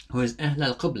 who is Ahl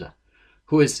al-Qibla,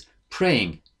 who is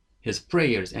praying his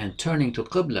prayers and turning to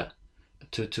Qibla,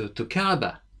 to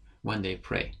Kaaba when they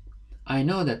pray, I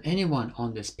know that anyone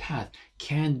on this path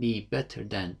can be better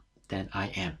than I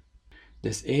am.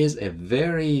 This is a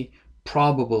very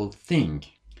probable thing,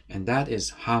 and that is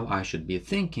how I should be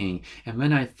thinking. And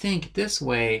when I think this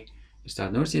way,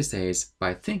 Ustad Nursi says,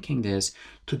 by thinking this,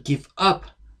 to give up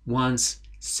one's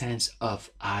sense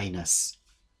of I-ness,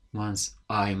 one's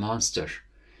I monster.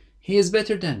 He is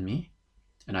better than me,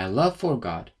 and I love for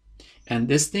God, and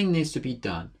this thing needs to be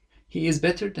done. He is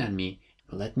better than me.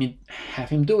 Let me have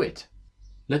him do it.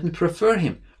 Let me prefer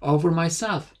him over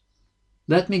myself.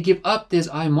 Let me give up this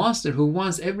I monster who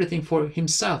wants everything for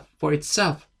himself, for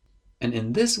itself. And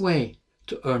in this way,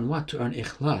 to earn what? To earn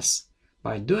ikhlas.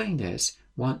 By doing this,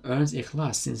 one earns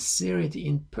ikhlas, sincerity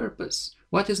in purpose.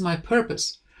 What is my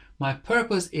purpose? My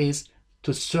purpose is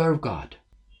to serve God.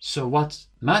 So what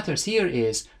matters here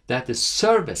is that the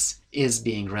service is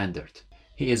being rendered.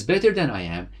 He is better than I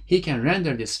am. He can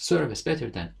render this service better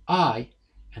than I,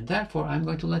 and therefore I'm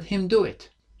going to let him do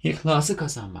it. İhlası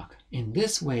kazanmak. In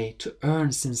this way, to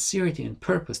earn sincerity and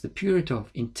purpose, the purity of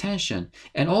intention,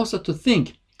 and also to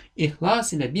think,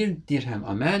 İhlas ile bir dirhem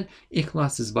amel,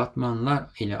 ihlassız batmanlar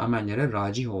ile amellere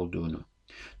racih olduğunu.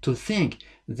 To think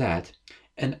that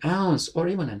an ounce or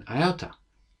even an iota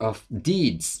of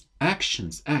deeds, acts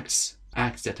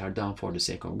that are done for the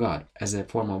sake of God as a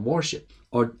form of worship,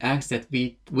 or acts that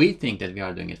we think that we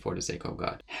are doing it for the sake of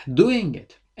God, doing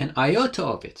it, an iota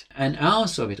of it, an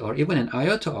ounce of it, or even an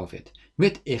iota of it,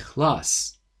 with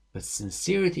ikhlas, with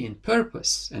sincerity in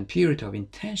purpose and purity of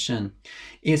intention,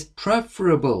 is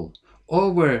preferable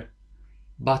over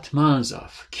batmans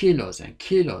of, kilos and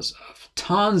kilos of,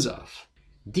 tons of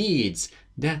deeds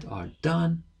that are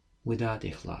done without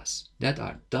ikhlas, that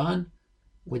are done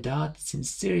without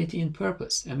sincerity in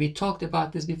purpose. And we talked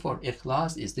about this before.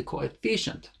 Ikhlas is the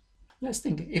coefficient. Let's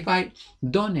think, if I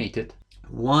donated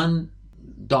 $1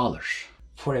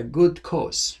 for a good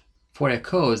cause, for a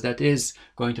cause that is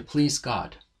going to please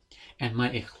God, and my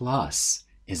ikhlas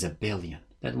is $1 billion,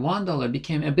 that $1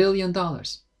 became $1 billion.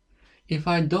 If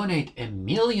I donate $1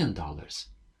 million,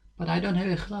 but I don't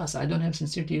have ikhlas, I don't have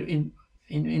sincerity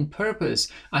in purpose,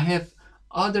 I have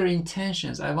other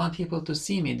intentions, I want people to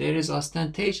see me, there is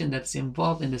ostentation that's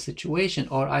involved in the situation,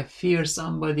 or I fear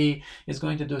somebody is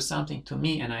going to do something to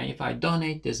me, and if I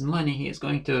donate this money, he is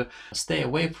going to stay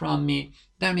away from me.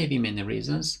 There may be many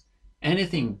reasons.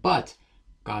 Anything but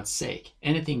God's sake,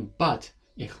 anything but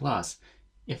ikhlas.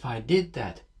 If I did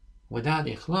that without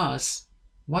ikhlas,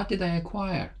 what did I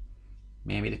acquire?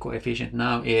 Maybe the coefficient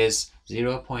now is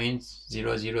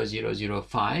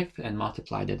 0.00005 and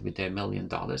multiply that with $1 million,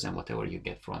 and whatever you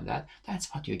get from that, that's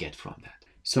what you get from that.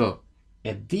 So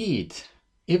a deed,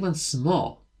 even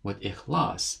small, with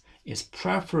ikhlas is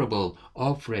preferable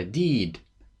over a deed,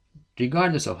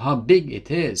 regardless of how big it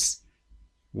is,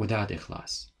 without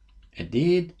ikhlas. A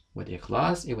deed with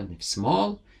ikhlas, even if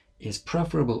small, is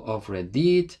preferable over a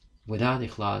deed without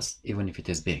ikhlas, even if it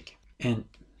is big. And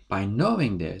by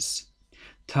knowing this,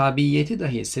 tabiyeti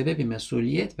dahi sebebi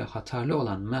mesuliyet ve hatarlı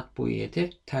olan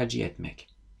matbuiyeti tercih etmek.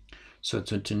 So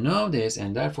to know this,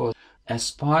 and therefore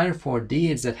aspire for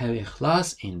deeds that have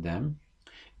ikhlas in them,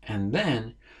 and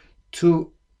then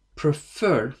to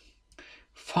prefer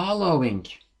following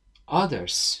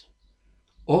others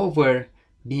over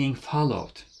being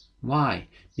followed. Why?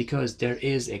 Because there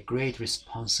is a great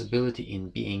responsibility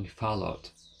in being followed,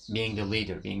 being the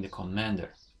leader, being the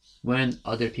commander. When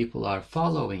other people are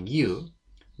following you,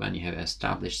 when you have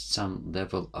established some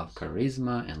level of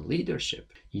charisma and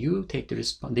leadership, you take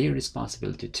their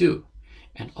responsibility too.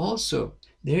 And also,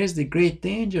 there is the great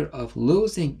danger of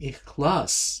losing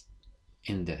ikhlas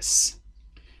in this.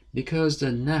 Because the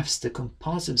nafs, the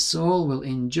compulsive soul, will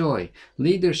enjoy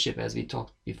leadership, as we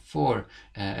talked before,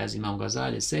 as Imam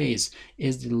Ghazali says,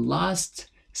 is the last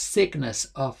sickness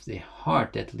of the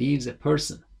heart that leaves a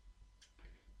person.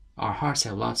 Our hearts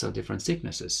have lots of different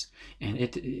sicknesses, and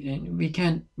we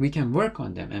can work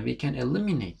on them, and we can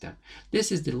eliminate them.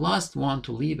 This is the last one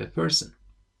to leave a person.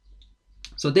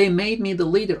 So they made me the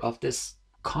leader of this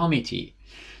committee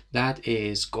that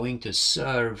is going to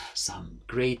serve some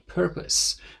great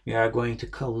purpose. We are going to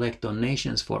collect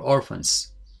donations for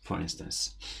orphans, for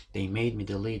instance. They made me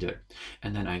the leader,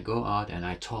 and then I go out and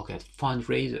I talk at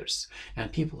fundraisers,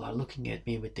 and people are looking at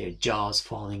me with their jaws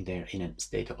falling there in a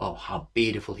state of, oh, how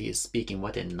beautiful he is speaking,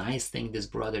 what a nice thing this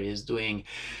brother is doing.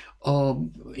 Oh,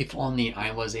 if only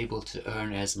I was able to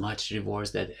earn as much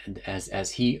rewards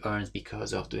as he earns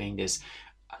because of doing this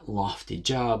lofty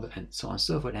job, and so on and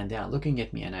so forth. And they are looking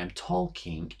at me, and I'm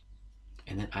talking,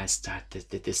 and then I start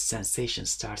this sensation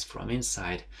starts from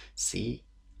inside. See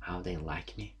how they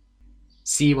like me,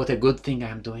 see what a good thing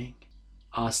I'm doing.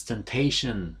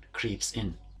 Ostentation creeps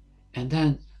in, and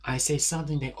then I say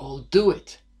something, they all do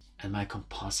it, and my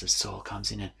compulsive soul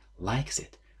comes in and likes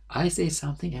it. I say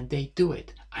something and they do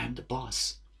it. I am the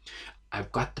boss.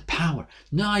 I've got the power.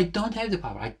 No, I don't have the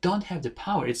power. I don't have the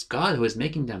power. It's God who is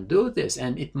making them do this,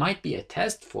 and it might be a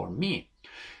test for me.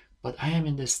 But I am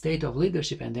in the state of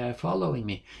leadership, and they are following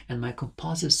me, and my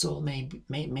compulsive soul may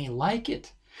like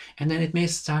it. And then it may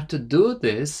start to do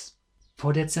this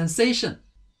for that sensation.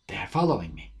 They are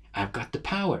following me. I've got the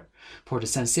power. For the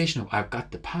sensation of I've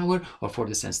got the power, or for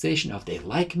the sensation of they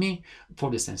like me, for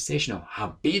the sensation of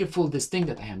how beautiful this thing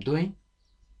that I am doing.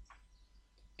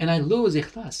 And I lose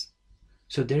ikhlas.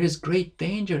 So there is great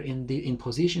danger in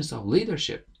positions of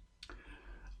leadership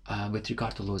with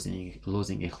regard to losing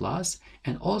ikhlas,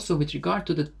 and also with regard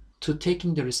to the to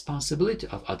taking the responsibility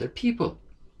of other people.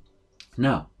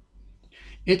 Now,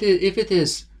 it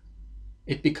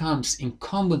becomes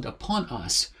incumbent upon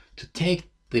us to take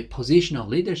the position of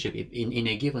leadership in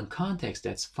a given context.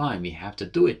 That's fine. We have to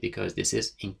do it because this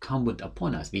is incumbent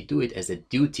upon us. We do it as a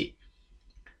duty.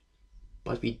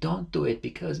 But we don't do it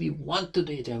because we want to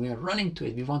do it and we are running to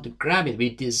it. We want to grab it. We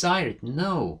desire it.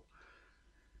 No.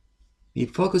 We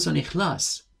focus on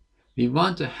ikhlas. We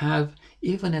want to have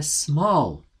even a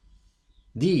small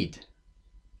deed.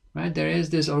 Right? There is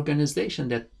this organization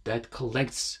that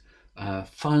collects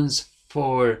funds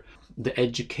for the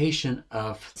education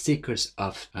of seekers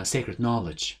of sacred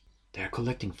knowledge. They're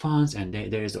collecting funds, and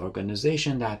there is an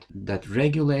organization that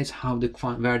regulates how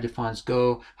where the funds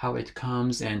go, how it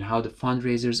comes, and how the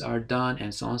fundraisers are done,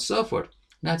 and so on and so forth.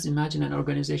 Let's imagine an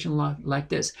organization like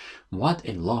this. What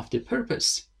a lofty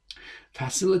purpose!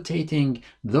 Facilitating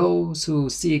those who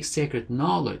seek sacred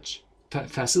knowledge,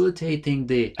 facilitating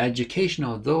the education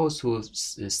of those who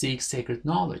seek sacred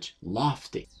knowledge.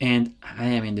 Lofty. And I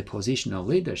am in the position of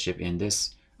leadership in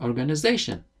this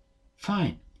organization.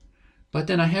 Fine. But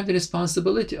then I have the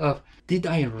responsibility of, did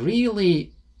I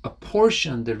really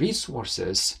apportion the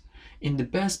resources in the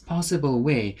best possible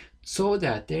way so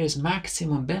that there is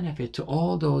maximum benefit to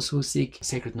all those who seek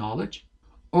sacred knowledge?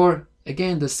 Or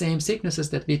again, the same sicknesses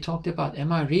that we talked about.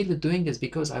 Am I really doing this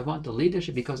because I want the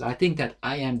leadership, because I think that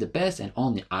I am the best and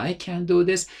only I can do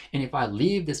this? And if I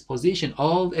leave this position,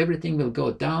 everything will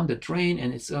go down the drain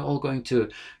and it's all going to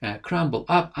crumble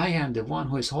up. I am the one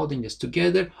who is holding this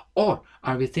together. Or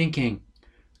are we thinking,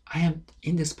 I am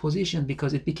in this position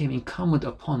because it became incumbent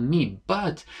upon me,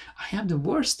 but I am the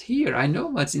worst here. I know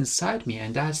what's inside me,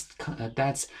 and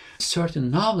that's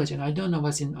certain knowledge, and I don't know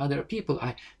what's in other people.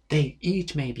 They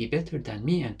each may be better than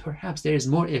me, and perhaps there is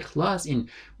more ikhlas in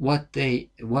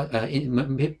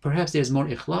perhaps there is more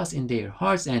ikhlas in their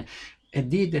hearts, and a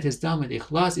deed that is done with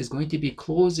ikhlas is going to be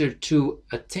closer to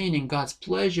attaining God's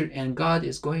pleasure, and God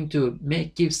is going to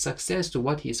give success to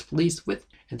what He is pleased with.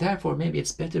 And therefore, maybe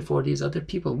it's better for these other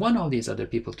people, one of these other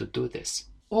people, to do this.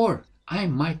 Or I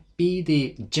might be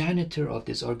the janitor of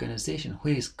this organization who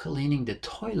is cleaning the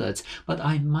toilets, but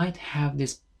I might have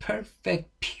this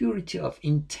perfect purity of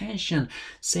intention,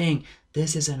 saying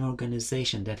this is an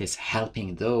organization that is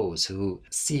helping those who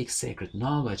seek sacred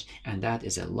knowledge, and that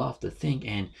is a lofty thing,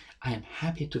 and I am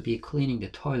happy to be cleaning the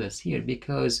toilets here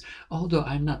because although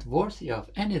I'm not worthy of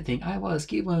anything, I was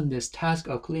given this task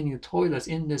of cleaning the toilets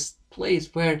in this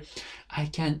place where I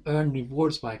can earn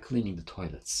rewards by cleaning the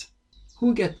toilets.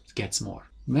 Who gets more?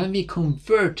 When we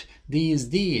convert these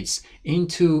deeds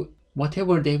into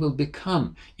whatever they will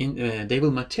become, they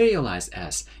will materialize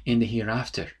as in the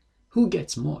hereafter, who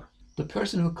gets more? The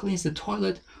person who cleans the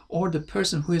toilet or the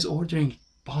person who is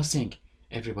bossing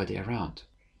everybody around?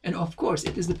 And of course,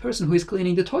 it is the person who is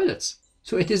cleaning the toilets.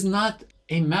 So it is not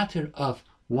a matter of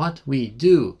what we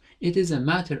do. It is a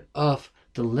matter of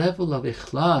the level of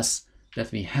ikhlas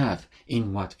that we have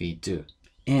in what we do.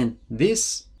 And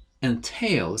this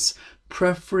entails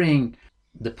preferring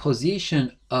the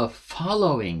position of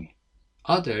following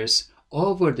others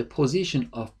over the position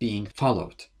of being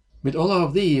followed. With all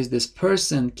of these, this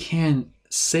person can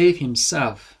save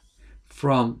himself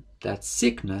from that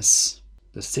sickness,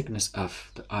 the sickness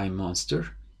of the eye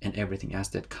monster and everything else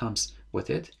that comes with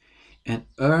it, and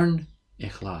earn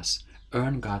ikhlas,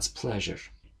 earn God's pleasure.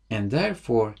 And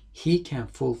therefore, he can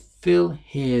fulfill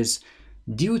his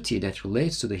duty that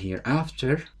relates to the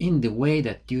hereafter in the way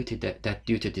that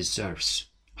duty deserves.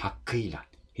 Haqqila.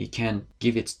 He can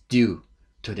give its due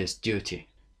to this duty.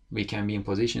 We can be in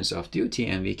positions of duty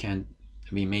and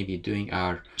we may be doing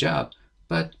our job,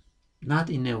 but not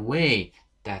in a way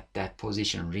that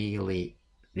position really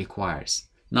requires,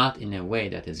 not in a way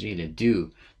that is really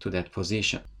due to that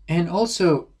position. And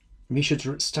also, we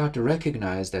should start to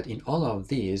recognize that in all of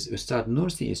these, Ustad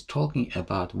Nursi is talking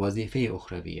about wazife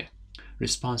ukhrawiyya,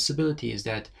 responsibilities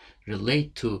that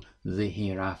relate to the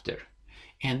hereafter.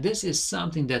 And this is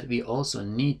something that we also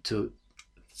need to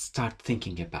start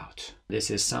thinking about. This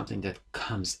is something that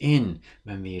comes in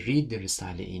when we read the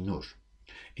Risale-i Nur.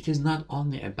 It is not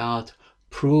only about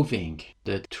proving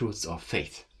the truths of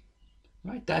faith,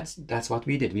 right? That's what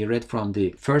we did. We read from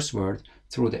the first word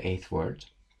through the 8th word,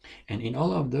 and in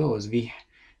all of those we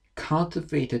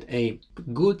cultivated a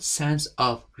good sense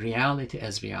of reality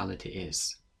as reality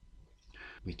is.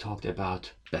 We talked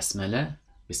about Basmala,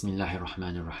 Bismillahir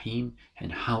Rahmanir Rahim,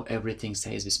 and how everything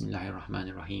says Bismillahir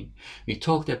Rahmanir Rahim. We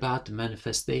talked about the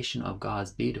manifestation of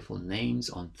God's beautiful names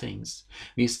on things.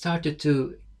 We started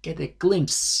to get a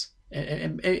glimpse,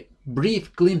 a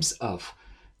brief glimpse of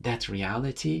that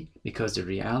reality, because the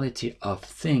reality of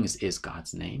things is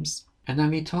God's names. And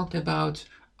then we talked about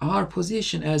our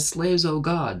position as slaves of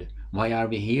God. Why are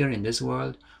we here in this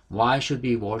world? Why should we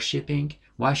be worshiping?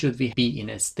 Why should we be in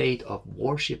a state of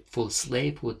worshipful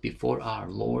slavehood before our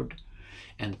Lord?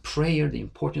 And prayer, the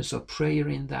importance of prayer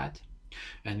in that.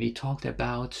 And we talked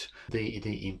about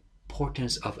the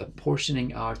importance of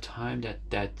apportioning our time,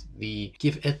 that we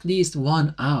give at least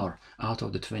 1 hour out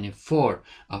of the 24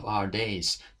 of our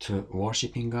days to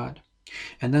worshiping God.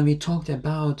 And then we talked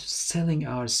about selling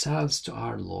ourselves to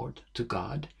our Lord, to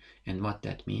God, and what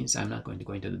that means. I'm not going to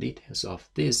go into the details of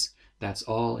this. That's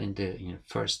all in the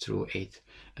first through 8th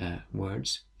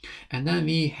words. And then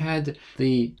we had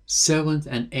the 7th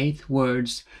and 8th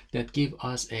words that give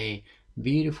us a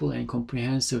beautiful and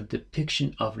comprehensive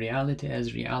depiction of reality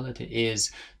as reality is,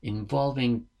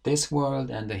 involving this world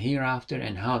and the hereafter,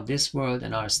 and how this world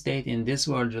and our state in this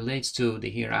world relates to the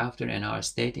hereafter and our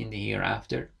state in the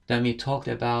hereafter. Then we talked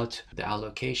about the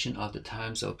allocation of the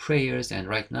times of prayers, and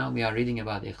right now we are reading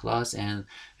about Ikhlas and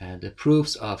the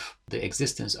proofs of the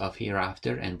existence of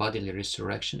hereafter and bodily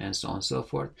resurrection and so on and so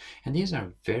forth. And these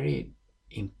are very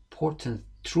important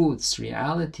truths,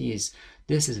 realities.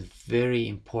 This is very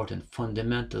important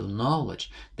fundamental knowledge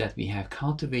that we have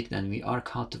cultivated and we are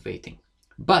cultivating.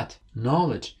 But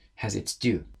knowledge has its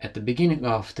due. At the beginning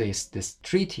of this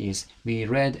treatise, we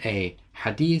read a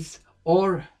hadith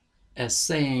or a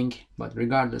saying, but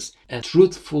regardless, a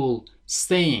truthful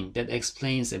saying that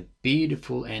explains a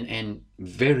beautiful and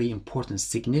very important,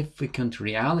 significant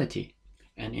reality.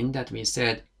 And in that we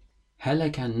said,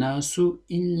 هَلَكَ النَّاسُ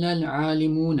إِلَّا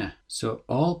الْعَالِمُونَ. So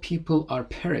all people are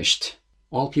perished.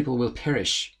 All people will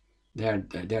perish. They're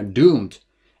doomed,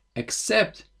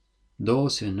 except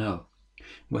those who know.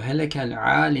 وَهَلَكَ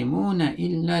الْعَالِمُونَ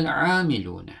إِلَّا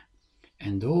الْعَامِلُونَ.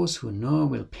 And those who know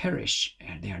will perish,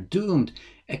 and they are doomed,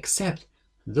 except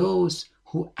those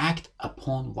who act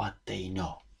upon what they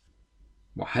know.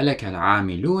 وَهَلَكَ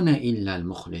الْعَامِلُونَ إِلَّا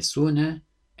الْمُخْلِصُونَ.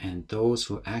 And those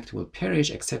who act will perish,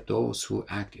 except those who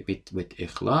act with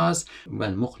ikhlas.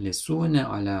 وَالْمُخْلِصُونَ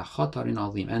عَلَى خَطَرٍ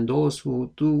عَظِيمٍ. And those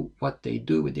who do what they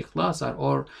do with ikhlas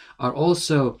are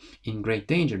also in great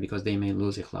danger, because they may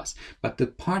lose ikhlas. But the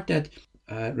part that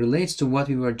relates to what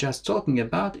we were just talking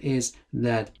about is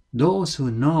that those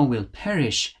who know will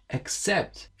perish,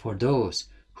 except for those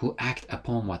who act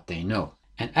upon what they know.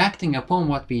 And acting upon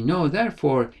what we know,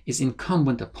 therefore, is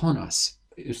incumbent upon us.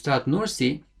 Ustad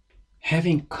Nursi,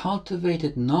 having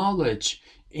cultivated knowledge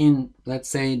in, let's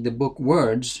say, the book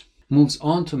words, moves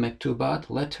on to mektubat,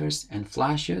 letters and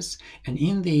flashes, and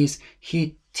in these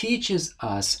he teaches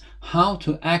us how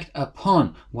to act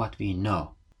upon what we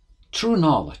know. True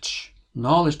knowledge,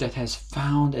 knowledge that has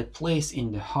found a place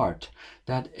in the heart,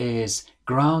 that is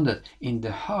grounded in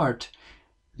the heart,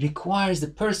 requires the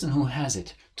person who has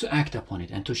it to act upon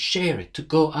it and to share it, to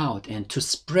go out and to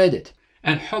spread it.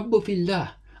 And hubbu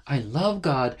fillah, I love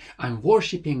God, I'm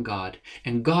worshiping God,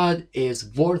 and God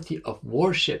is worthy of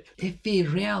worship. If we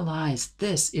realize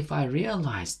this, if I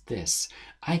realize this,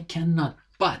 I cannot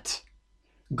but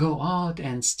go out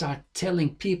and start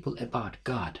telling people about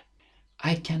God.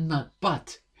 I cannot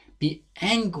but be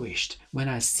anguished when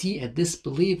I see a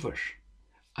disbeliever.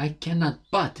 I cannot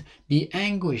but be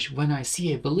anguished when I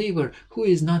see a believer who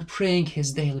is not praying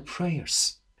his daily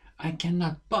prayers. I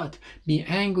cannot but be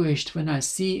anguished when I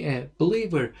see a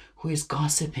believer who is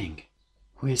gossiping,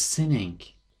 who is sinning,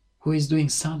 who is doing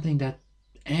something that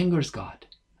angers God.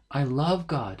 I love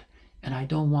God, and I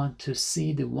don't want to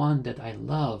see the one that I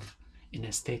love in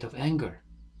a state of anger.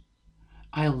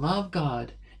 I love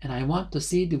God, and I want to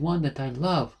see the one that I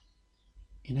love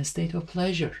in a state of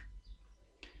pleasure.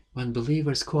 When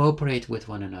believers cooperate with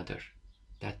one another,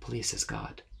 that pleases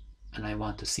God, and I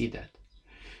want to see that.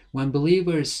 When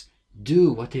believers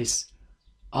do what is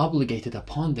obligated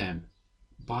upon them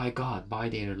by God, by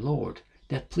their Lord,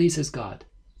 that pleases God,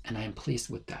 and I am pleased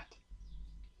with that.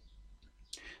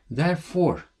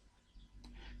 Therefore,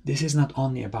 this is not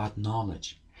only about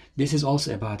knowledge, this is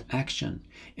also about action,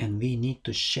 and we need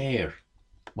to share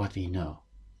what we know.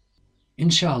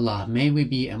 Inshallah, may we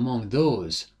be among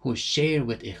those who share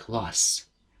with ikhlas,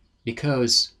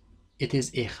 because it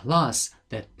is ikhlas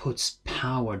that puts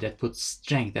power, that puts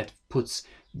strength, that puts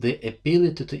the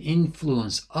ability to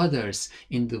influence others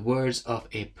in the words of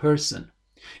a person.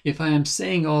 If I am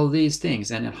saying all these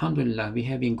things, and alhamdulillah, we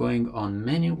have been going on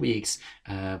many weeks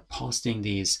posting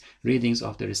these readings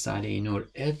of the Risale-i-Nur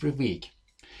every week.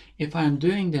 If I am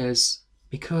doing this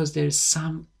because there is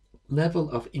some level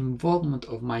of involvement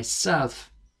of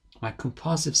myself, my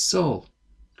compulsive soul,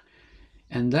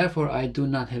 and therefore I do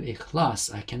not have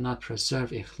ikhlas, I cannot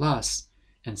preserve ikhlas,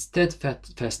 and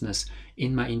steadfastness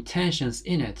in my intentions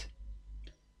in it,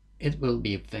 it will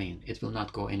be vain. It will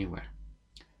not go anywhere.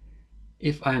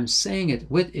 If I am saying it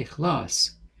with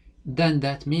ikhlas, then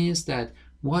that means that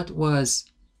what was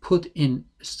put in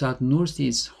Ustad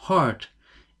Nursi's heart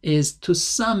is to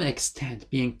some extent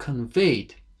being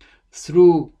conveyed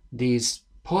through these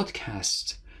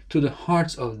podcasts to the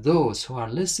hearts of those who are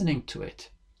listening to it.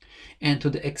 And to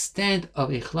the extent of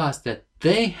ikhlas that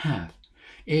they have,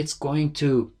 it's going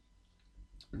to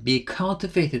be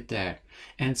cultivated there,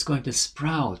 and it's going to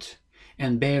sprout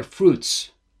and bear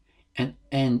fruits.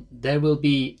 And there will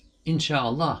be,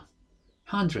 inshallah,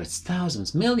 hundreds,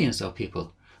 thousands, millions of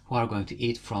people who are going to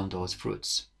eat from those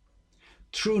fruits.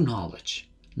 True knowledge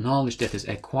that is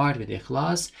acquired with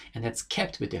ikhlas and that's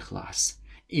kept with ikhlas,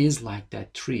 is like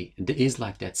that tree, is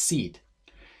like that seed.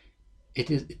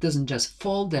 It doesn't just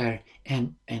fall there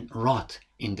and rot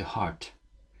in the heart.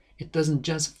 It doesn't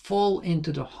just fall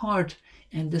into the heart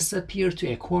and disappear to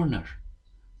a corner.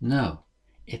 No,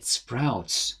 it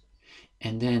sprouts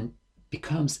and then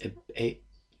becomes a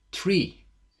tree,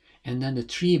 and then the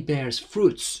tree bears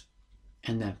fruits,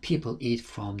 and then people eat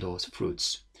from those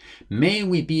fruits. May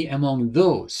we be among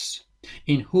those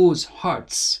in whose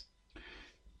hearts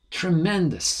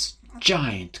tremendous,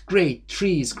 giant, great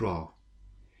trees grow,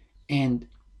 and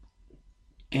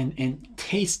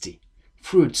tasty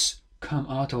fruits come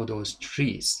out of those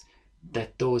trees,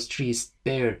 that those trees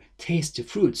bear tasty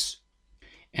fruits,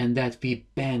 and that we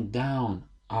bend down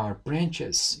our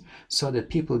branches so that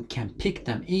people can pick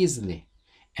them easily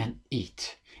and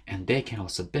eat, and they can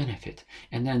also benefit.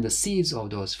 And then the seeds of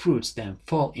those fruits then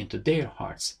fall into their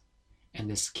hearts, and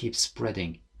this keeps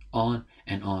spreading on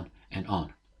and on and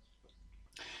on.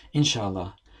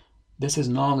 Inshallah, this is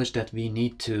knowledge that we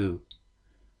need to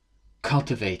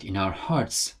cultivate in our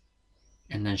hearts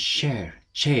and then share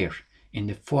in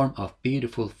the form of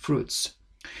beautiful fruits.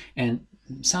 And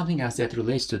something else that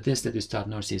relates to this that Ustad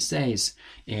Nursi says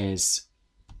is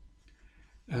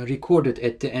recorded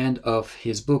at the end of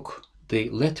his book, the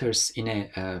letters, in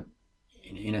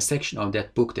a section of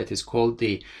that book that is called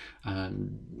the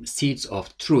Seeds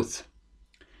of Truth.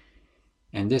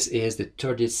 And this is the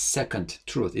 32nd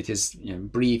truth. It is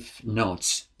brief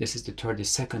notes. This is the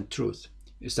 32nd truth.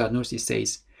 Ustad Nursi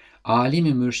says,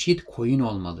 Alim-i mürşid koyun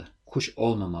olmalı, kuş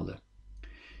olmamalı.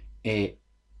 A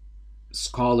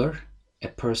scholar, a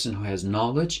person who has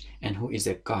knowledge and who is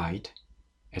a guide,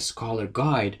 a scholar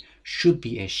guide should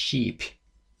be a sheep,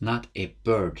 not a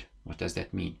bird. What does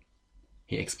that mean?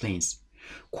 He explains.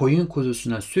 Koyun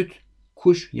kuzusuna süt,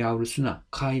 kuş yavrusuna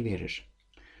kay verir.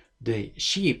 The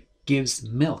sheep gives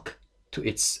milk to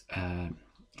its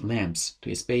lambs,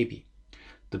 to its baby.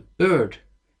 The bird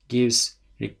gives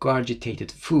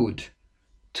regurgitated food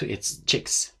to its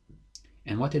chicks.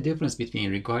 And what a difference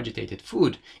between regurgitated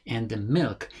food and the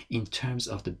milk in terms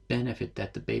of the benefit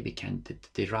that the baby can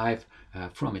derive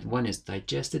from it. One is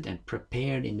digested and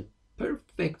prepared in the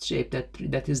perfect shape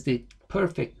that is the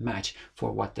perfect match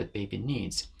for what that baby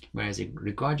needs. Whereas in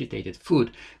regurgitated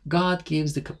food, God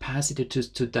gives the capacity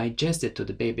to digest it to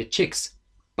the baby chicks,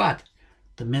 but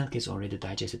the milk is already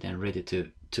digested and ready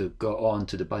to go on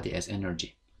to the body as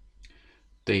energy.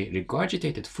 The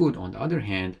regurgitated food, on the other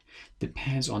hand,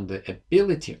 depends on the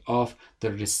ability of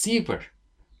the receiver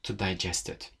to digest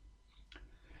it.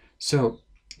 So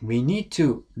we need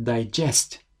to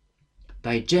digest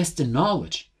the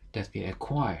knowledge that we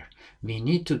acquire. We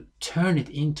need to turn it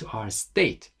into our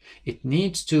state. It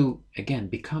needs to, again,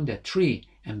 become that tree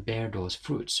and bear those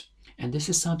fruits. And this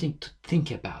is something to think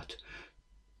about.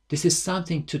 This is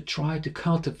something to try to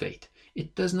cultivate.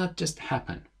 It does not just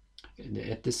happen.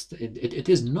 It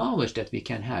is knowledge that we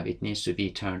can have. It needs to be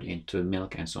turned into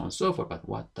milk and so on and so forth. But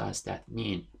what does that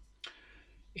mean?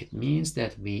 It means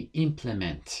that we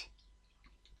implement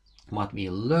what we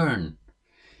learn,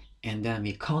 and then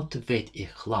we cultivate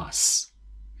ikhlas.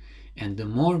 And the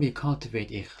more we cultivate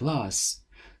ikhlas,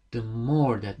 the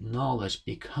more that knowledge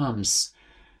becomes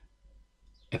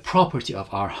a property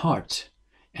of our heart.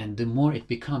 And the more it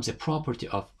becomes a property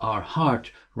of our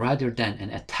heart rather than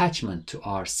an attachment to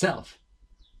ourself,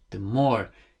 the more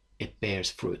it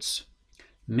bears fruits.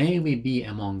 May we be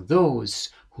among those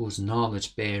whose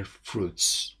knowledge bear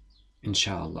fruits,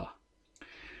 inshallah.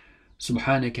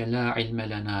 سبحانك لا علم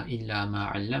لنا إلا ما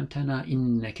علمتنا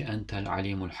إنك أنت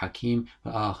العليم الحكيم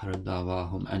وآخر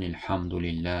دعواهم أن الحمد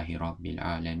لله رب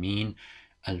العالمين.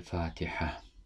 الفاتحة.